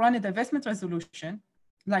want to run a divestment resolution,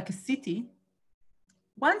 like a city,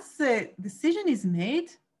 once the decision is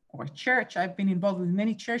made, or a church, I've been involved with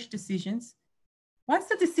many church decisions, once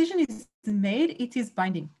the decision is made, it is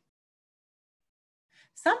binding.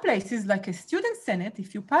 Some places, like a student senate,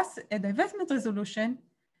 if you pass a divestment resolution,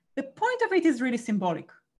 the point of it is really symbolic.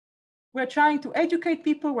 We're trying to educate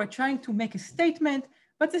people, we're trying to make a statement,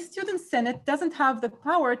 but the student senate doesn't have the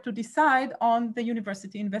power to decide on the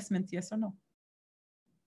university investment, yes or no.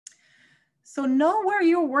 So know where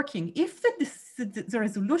you're working. If the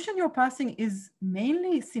resolution you're passing is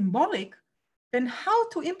mainly symbolic, then how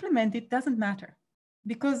to implement it doesn't matter,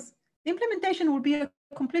 because the implementation will be a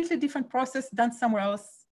completely different process done somewhere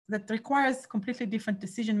else that requires completely different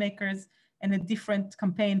decision makers and a different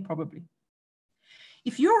campaign probably.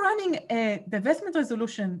 If you're running a divestment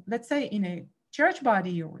resolution, let's say in a church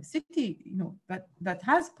body or a city, you know, that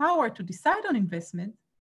has power to decide on investment,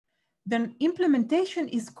 then implementation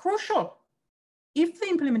is crucial. If the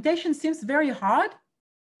implementation seems very hard,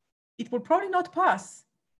 it will probably not pass,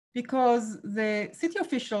 because the city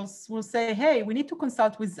officials will say, hey, we need to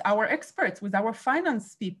consult with our experts, with our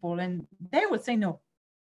finance people, and they will say no.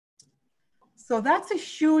 So that's a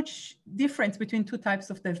huge difference between two types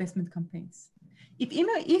of divestment campaigns.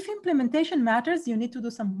 If implementation matters, you need to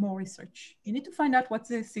do some more research. You need to find out what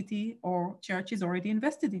the city or church is already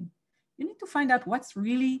invested in. You need to find out what's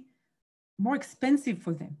really more expensive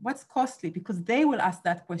for them? What's costly? Because they will ask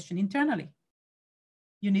that question internally.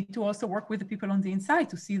 You need to also work with the people on the inside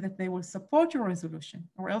to see that they will support your resolution,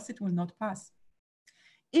 or else it will not pass.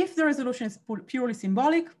 If the resolution is purely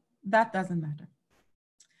symbolic, that doesn't matter.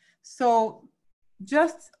 So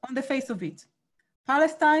just on the face of it,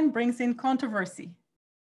 Palestine brings in controversy.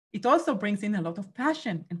 It also brings in a lot of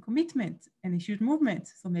passion and commitment and issued movement.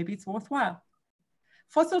 So maybe it's worthwhile.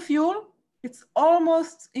 Fossil fuel, it's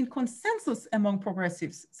almost in consensus among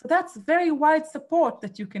progressives. So that's very wide support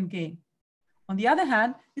that you can gain. On the other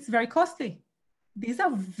hand, it's very costly. These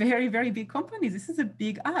are very, very big companies. This is a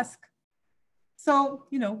big ask. So,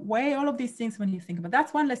 you know, weigh all of these things when you think about it.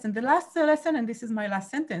 That's one lesson. The last lesson, and this is my last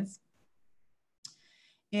sentence,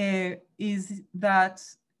 is that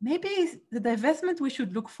maybe the divestment we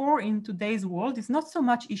should look for in today's world is not so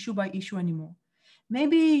much issue by issue anymore.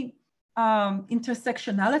 Maybe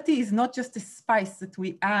intersectionality is not just a spice that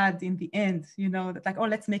we add in the end, you know, that like, oh,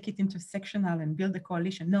 let's make it intersectional and build a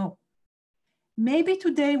coalition. No. Maybe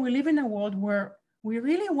today we live in a world where we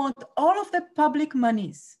really want all of the public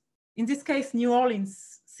monies, in this case, New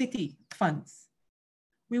Orleans city funds.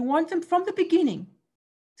 We want them from the beginning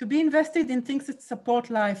to be invested in things that support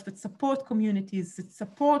life, that support communities, that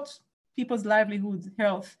support people's livelihoods,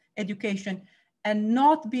 health, education, and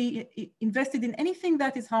not be invested in anything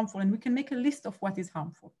that is harmful. And we can make a list of what is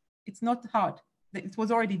harmful. It's not hard. It was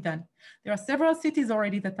already done. There are several cities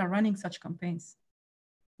already that are running such campaigns.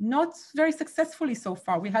 Not very successfully so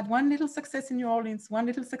far. We had one little success in New Orleans, one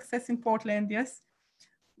little success in Portland, yes.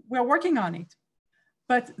 We're working on it.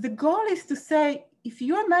 But the goal is to say, if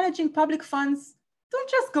you're managing public funds, don't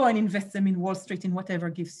just go and invest them in Wall Street in whatever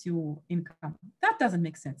gives you income. That doesn't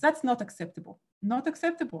make sense. That's not acceptable. Not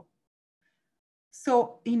acceptable.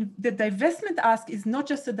 So in the divestment ask is not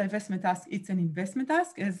just a divestment ask, it's an investment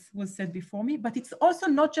ask, as was said before me, but it's also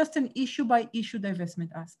not just an issue by issue divestment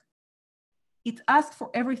ask. It asks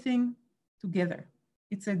for everything together.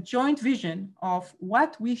 It's a joint vision of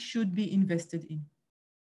what we should be invested in.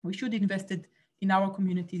 We should invest it in our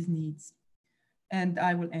community's needs. And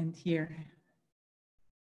I will end here.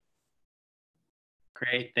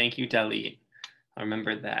 Great, thank you, Dalit. I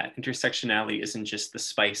remember that intersectionality isn't just the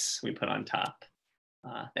spice we put on top.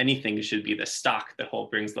 Anything should be the stock that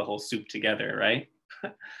brings the whole soup together, right?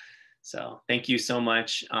 So thank you so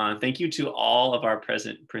much. Thank you to all of our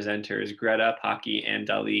presenters, Greta, Paki, and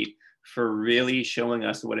Dalit, for really showing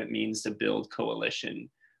us what it means to build coalition,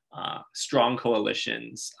 strong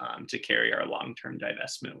coalitions to carry our long-term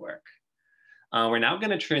divestment work. We're now going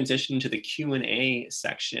to transition to the Q&A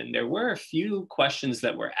section. There were a few questions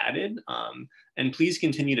that were added, and please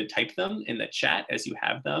continue to type them in the chat as you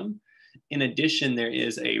have them. In addition, there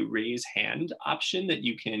is a raise hand option that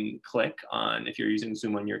you can click on if you're using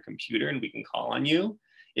Zoom on your computer, and we can call on you.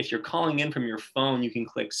 If you're calling in from your phone, you can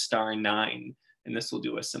click *9, and this will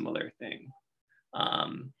do a similar thing.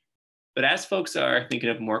 But as folks are thinking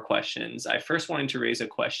of more questions, I first wanted to raise a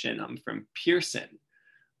question from Pearson.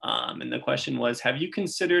 And the question was, have you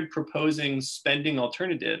considered proposing spending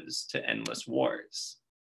alternatives to endless wars?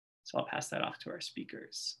 So I'll pass that off to our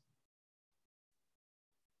speakers.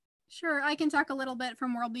 Sure, I can talk a little bit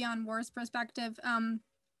from World Beyond War's perspective.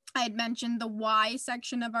 I had mentioned the why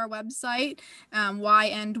section of our website, why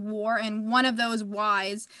end war, and one of those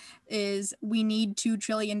whys is we need $2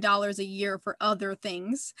 trillion a year for other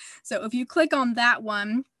things. So if you click on that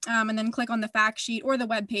one and then click on the fact sheet or the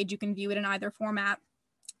webpage, you can view it in either format.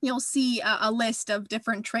 You'll see a list of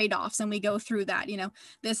different trade-offs, and we go through that. You know,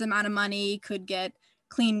 this amount of money could get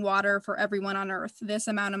clean water for everyone on Earth. This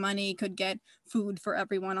amount of money could get food for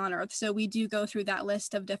everyone on Earth. So we do go through that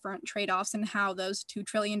list of different trade-offs and how those $2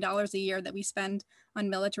 trillion a year that we spend on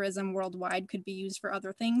militarism worldwide could be used for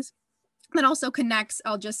other things. That also connects,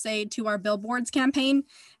 I'll just say, to our billboards campaign.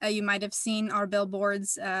 You might have seen our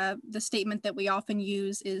billboards. The statement that we often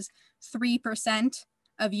use is 3%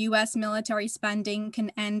 of US military spending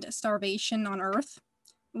can end starvation on Earth,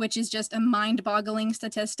 which is just a mind-boggling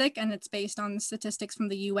statistic, and it's based on statistics from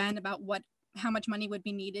the UN about how much money would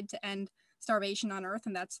be needed to end starvation on Earth,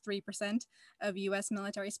 and that's 3% of US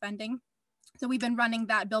military spending. So we've been running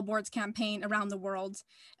that billboards campaign around the world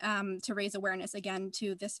to raise awareness again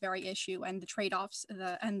to this very issue and the trade-offs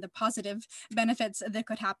and the positive benefits that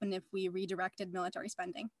could happen if we redirected military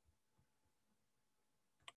spending.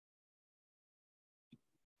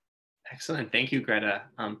 Excellent, thank you, Greta.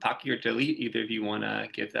 Paki or Dalit, either of you want to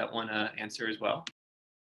give that one an answer as well?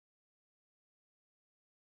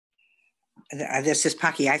 This is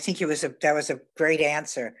Paki. I think that was a great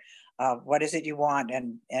answer. What is it you want?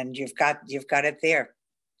 And you've got it there.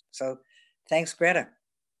 So thanks, Greta.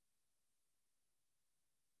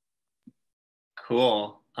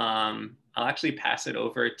 Cool. I'll actually pass it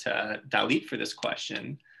over to Dalit for this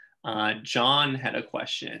question. John had a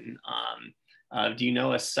question. Do you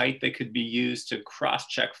know a site that could be used to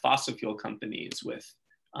cross-check fossil fuel companies with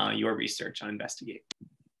your research on Investigate?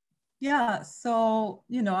 Yeah, so,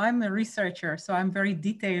 you know, I'm a researcher, so I'm very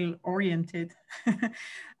detail oriented.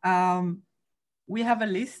 We have a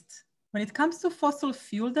list. When it comes to fossil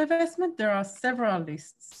fuel divestment, there are several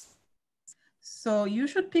lists. So you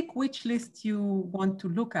should pick which list you want to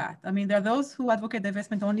look at. I mean, there are those who advocate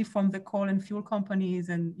divestment only from the coal and fuel companies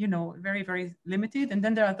and, you know, very, very limited. And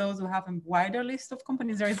then there are those who have a wider list of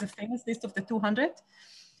companies. There is a famous list of the 200.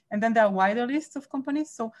 And then there are wider lists of companies.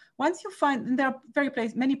 So once you find, and there are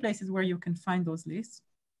many places where you can find those lists.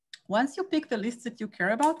 Once you pick the lists that you care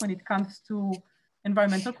about when it comes to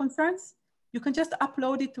environmental concerns, you can just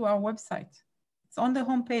upload it to our website. It's on the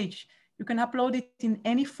homepage. You can upload it in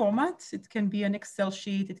any format. It can be an Excel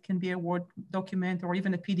sheet, it can be a Word document, or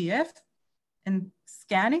even a PDF, and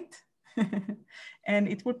scan it. And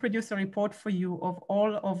it will produce a report for you of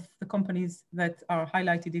all of the companies that are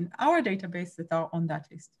highlighted in our database that are on that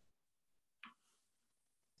list.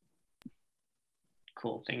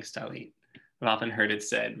 Cool, thanks, Dalit. I've often heard it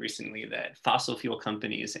said recently that fossil fuel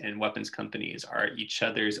companies and weapons companies are each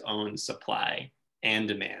other's own supply and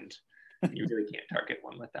demand. You really can't target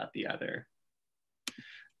one without the other.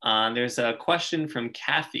 There's a question from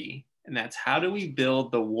Kathy, and that's, how do we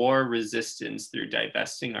build the war resistance through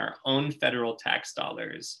divesting our own federal tax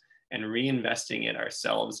dollars and reinvesting it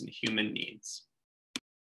ourselves in human needs?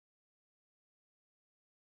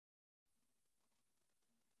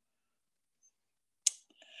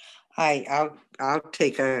 I'll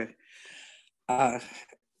take a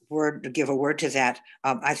word, give a word to that.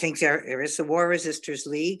 I think there is the War Resisters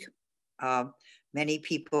League. Many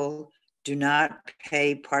people do not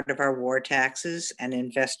pay part of our war taxes and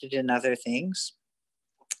invest it in other things.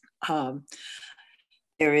 There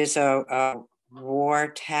is a war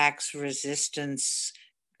tax resistance,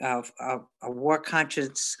 a war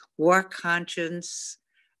conscience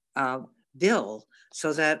bill,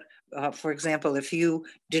 so that, for example, if you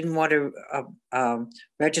didn't want to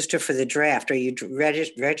register for the draft, or you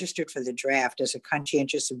registered for the draft as a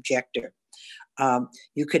conscientious objector,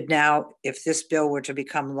 you could now, if this bill were to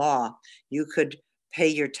become law, you could pay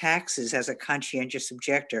your taxes as a conscientious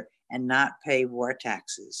objector and not pay war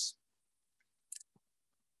taxes.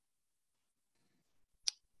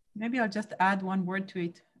 Maybe I'll just add one word to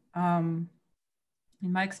it. In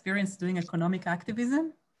my experience doing economic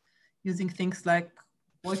activism, using things like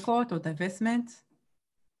boycott or divestment,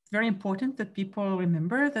 it's very important that people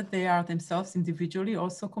remember that they are themselves individually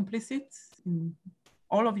also complicit in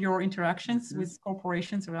all of your interactions with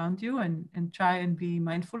corporations around you, and try and be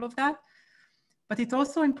mindful of that. But it's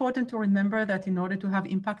also important to remember that in order to have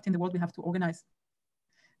impact in the world, we have to organize.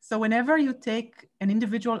 So whenever you take an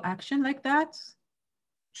individual action like that,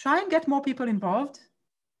 try and get more people involved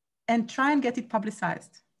and try and get it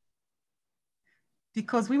publicized.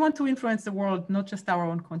 Because we want to influence the world, not just our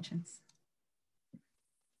own conscience.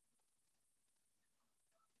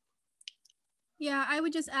 Yeah, I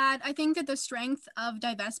would just add, I think that the strength of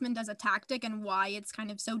divestment as a tactic and why it's kind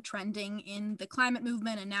of so trending in the climate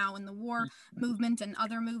movement and now in the war movement and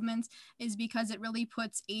other movements is because it really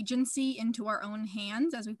puts agency into our own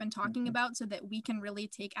hands, as we've been talking about, so that we can really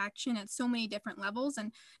take action at so many different levels.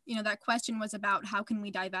 And, you know, that question was about how can we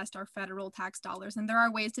divest our federal tax dollars? And there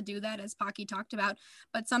are ways to do that, as Paki talked about,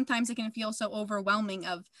 but sometimes it can feel so overwhelming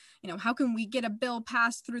of, you know, how can we get a bill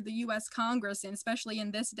passed through the US Congress, and especially in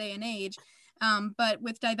this day and age. But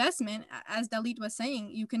with divestment, as Dalit was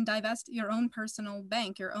saying, you can divest your own personal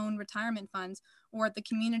bank, your own retirement funds, or at the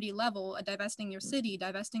community level, divesting your city,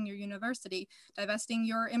 divesting your university, divesting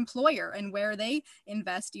your employer and where they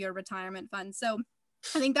invest your retirement funds. So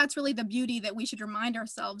I think that's really the beauty that we should remind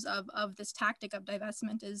ourselves of this tactic of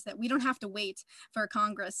divestment, is that we don't have to wait for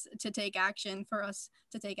Congress to take action for us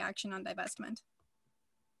to take action on divestment.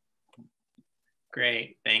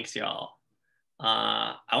 Great, thanks y'all.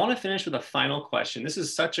 I want to finish with a final question. This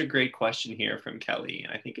is such a great question here from Kelly,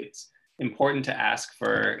 and I think it's important to ask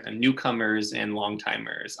for newcomers and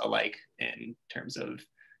long-timers alike in terms of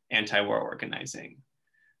anti-war organizing.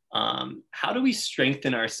 How do we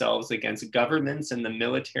strengthen ourselves against governments and the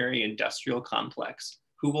military-industrial complex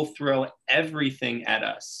who will throw everything at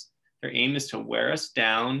us? Their aim is to wear us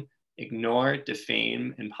down, ignore,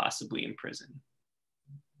 defame, and possibly imprison.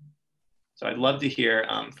 So I'd love to hear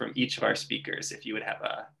from each of our speakers if you would have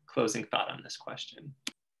a closing thought on this question.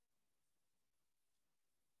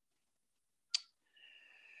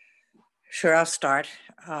 Sure, I'll start.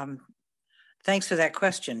 Thanks for that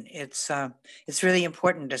question. It's really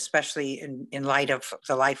important, especially in light of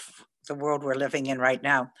the world we're living in right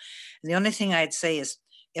now. And the only thing I'd say is,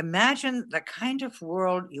 imagine the kind of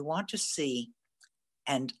world you want to see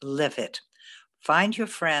and live it. Find your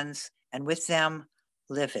friends and with them,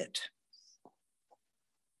 live it.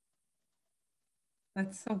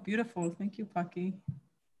 That's so beautiful. Thank you, Paki.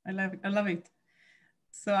 I love it.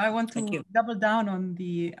 So I want to double down on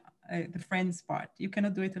the friends part. You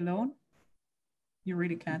cannot do it alone. You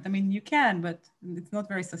really can't. I mean, you can, but it's not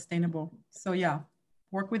very sustainable. So yeah,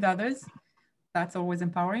 work with others. That's always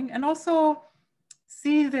empowering. And also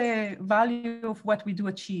see the value of what we do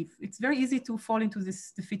achieve. It's very easy to fall into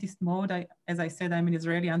this defeatist mode. As I said, I'm an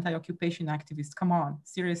Israeli anti-occupation activist. Come on,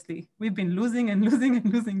 seriously. We've been losing and losing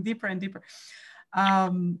and losing deeper and deeper.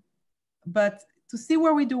 But to see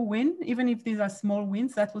where we do win, even if these are small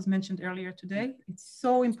wins, that was mentioned earlier today, it's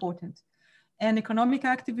so important. And economic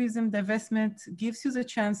activism, divestment gives you the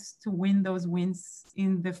chance to win those wins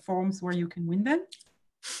in the forms where you can win them.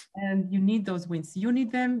 And you need those wins. You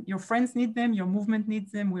need them, your friends need them, your movement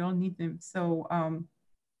needs them, we all need them. So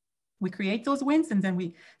we create those wins and then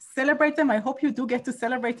we celebrate them. I hope you do get to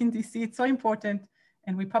celebrate in DC, it's so important.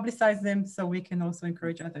 And we publicize them so we can also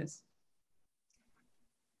encourage others.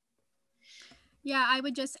 Yeah, I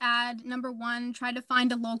would just add, number one, try to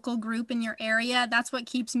find a local group in your area. That's what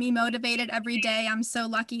keeps me motivated every day. I'm so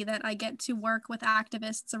lucky that I get to work with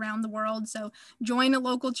activists around the world. So join a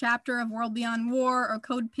local chapter of World Beyond War or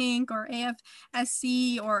CODEPINK or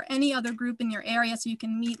AFSC or any other group in your area so you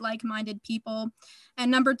can meet like-minded people. And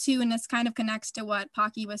number two, and this kind of connects to what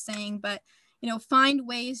Paki was saying, but find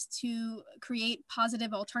ways to create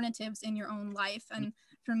positive alternatives in your own life. And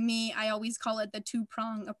for me, I always call it the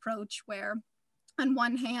two-prong approach, where on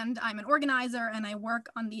one hand, I'm an organizer and I work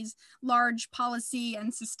on these large policy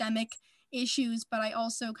and systemic issues, but I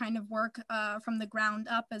also kind of work from the ground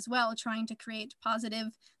up as well, trying to create positive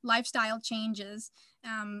lifestyle changes,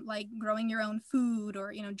 like growing your own food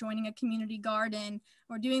or, joining a community garden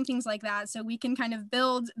or doing things like that. So we can kind of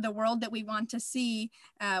build the world that we want to see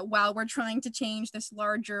while we're trying to change this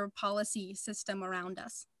larger policy system around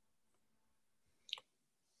us.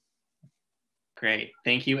 Great.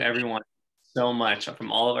 Thank you, everyone, so much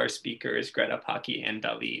from all of our speakers, Greta, Paki, and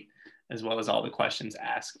Dalit, as well as all the questions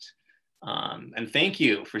asked. And thank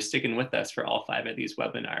you for sticking with us for all 5 of these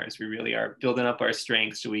webinars. We really are building up our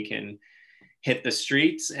strength so we can hit the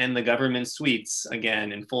streets and the government suites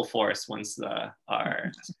again in full force once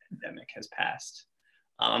our pandemic has passed.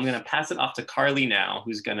 I'm going to pass it off to Carly now,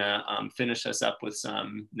 who's going to finish us up with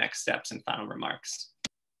some next steps and final remarks.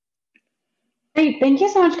 Great, thank you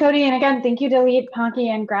so much, Cody. And again, thank you, Dalit, Paki,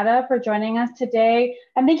 and Greta for joining us today.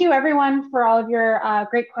 And thank you everyone for all of your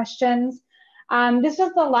great questions. This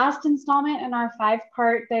was the last installment in our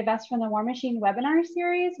 5-part Divest from the War Machine webinar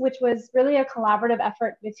series, which was really a collaborative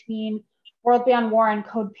effort between World Beyond War and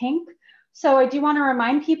CODEPINK. So I do want to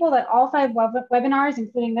remind people that all 5 webinars,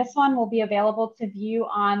 including this one, will be available to view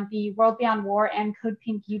on the World Beyond War and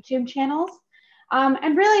CODEPINK YouTube channels.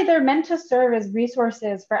 And really, they're meant to serve as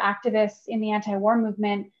resources for activists in the anti-war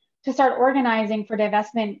movement to start organizing for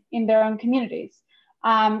divestment in their own communities.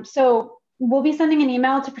 So we'll be sending an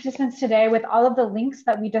email to participants today with all of the links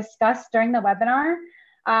that we discussed during the webinar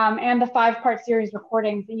and the 5-part series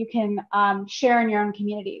recordings that you can share in your own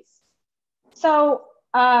communities. So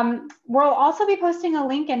we'll also be posting a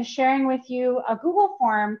link and sharing with you a Google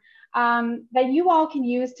form that you all can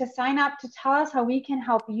use to sign up to tell us how we can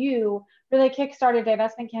help you really kickstart a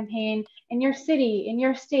divestment campaign in your city, in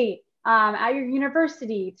your state, at your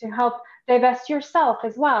university, to help divest yourself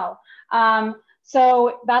as well.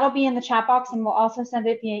 So that'll be in the chat box, and we'll also send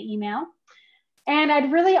it via email. And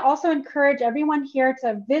I'd really also encourage everyone here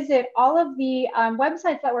to visit all of the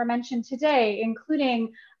websites that were mentioned today,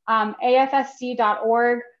 including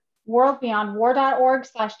afsc.org,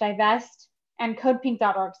 worldbeyondwar.org/divest, and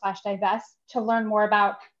codepink.org/divest to learn more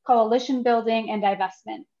about coalition building and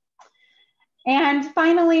divestment. And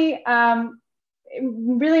finally,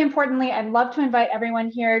 really importantly, I'd love to invite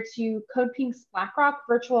everyone here to CODEPINK's BlackRock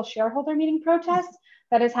virtual shareholder meeting protest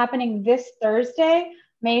that is happening this Thursday,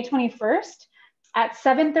 May 21st at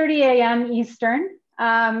 7:30 a.m. Eastern.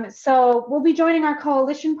 So we'll be joining our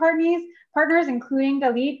coalition partners, including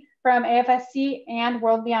Dalit from AFSC and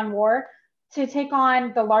World Beyond War, to take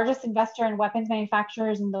on the largest investor in weapons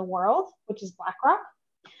manufacturers in the world, which is BlackRock.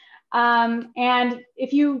 And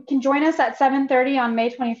if you can join us at 7:30 on May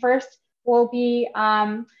 21st, we'll be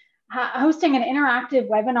hosting an interactive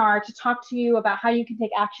webinar to talk to you about how you can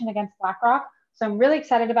take action against BlackRock. So I'm really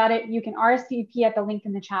excited about it. You can RSVP at the link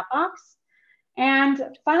in the chat box.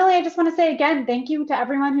 And finally, I just want to say again, thank you to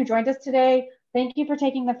everyone who joined us today. Thank you for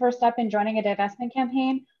taking the first step in joining a divestment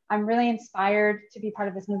campaign. I'm really inspired to be part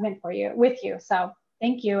of this movement with you. So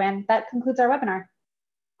thank you. And that concludes our webinar.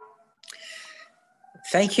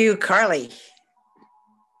 Thank you, Carly.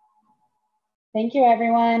 Thank you,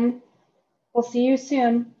 everyone. We'll see you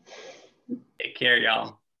soon. Take care,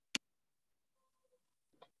 y'all.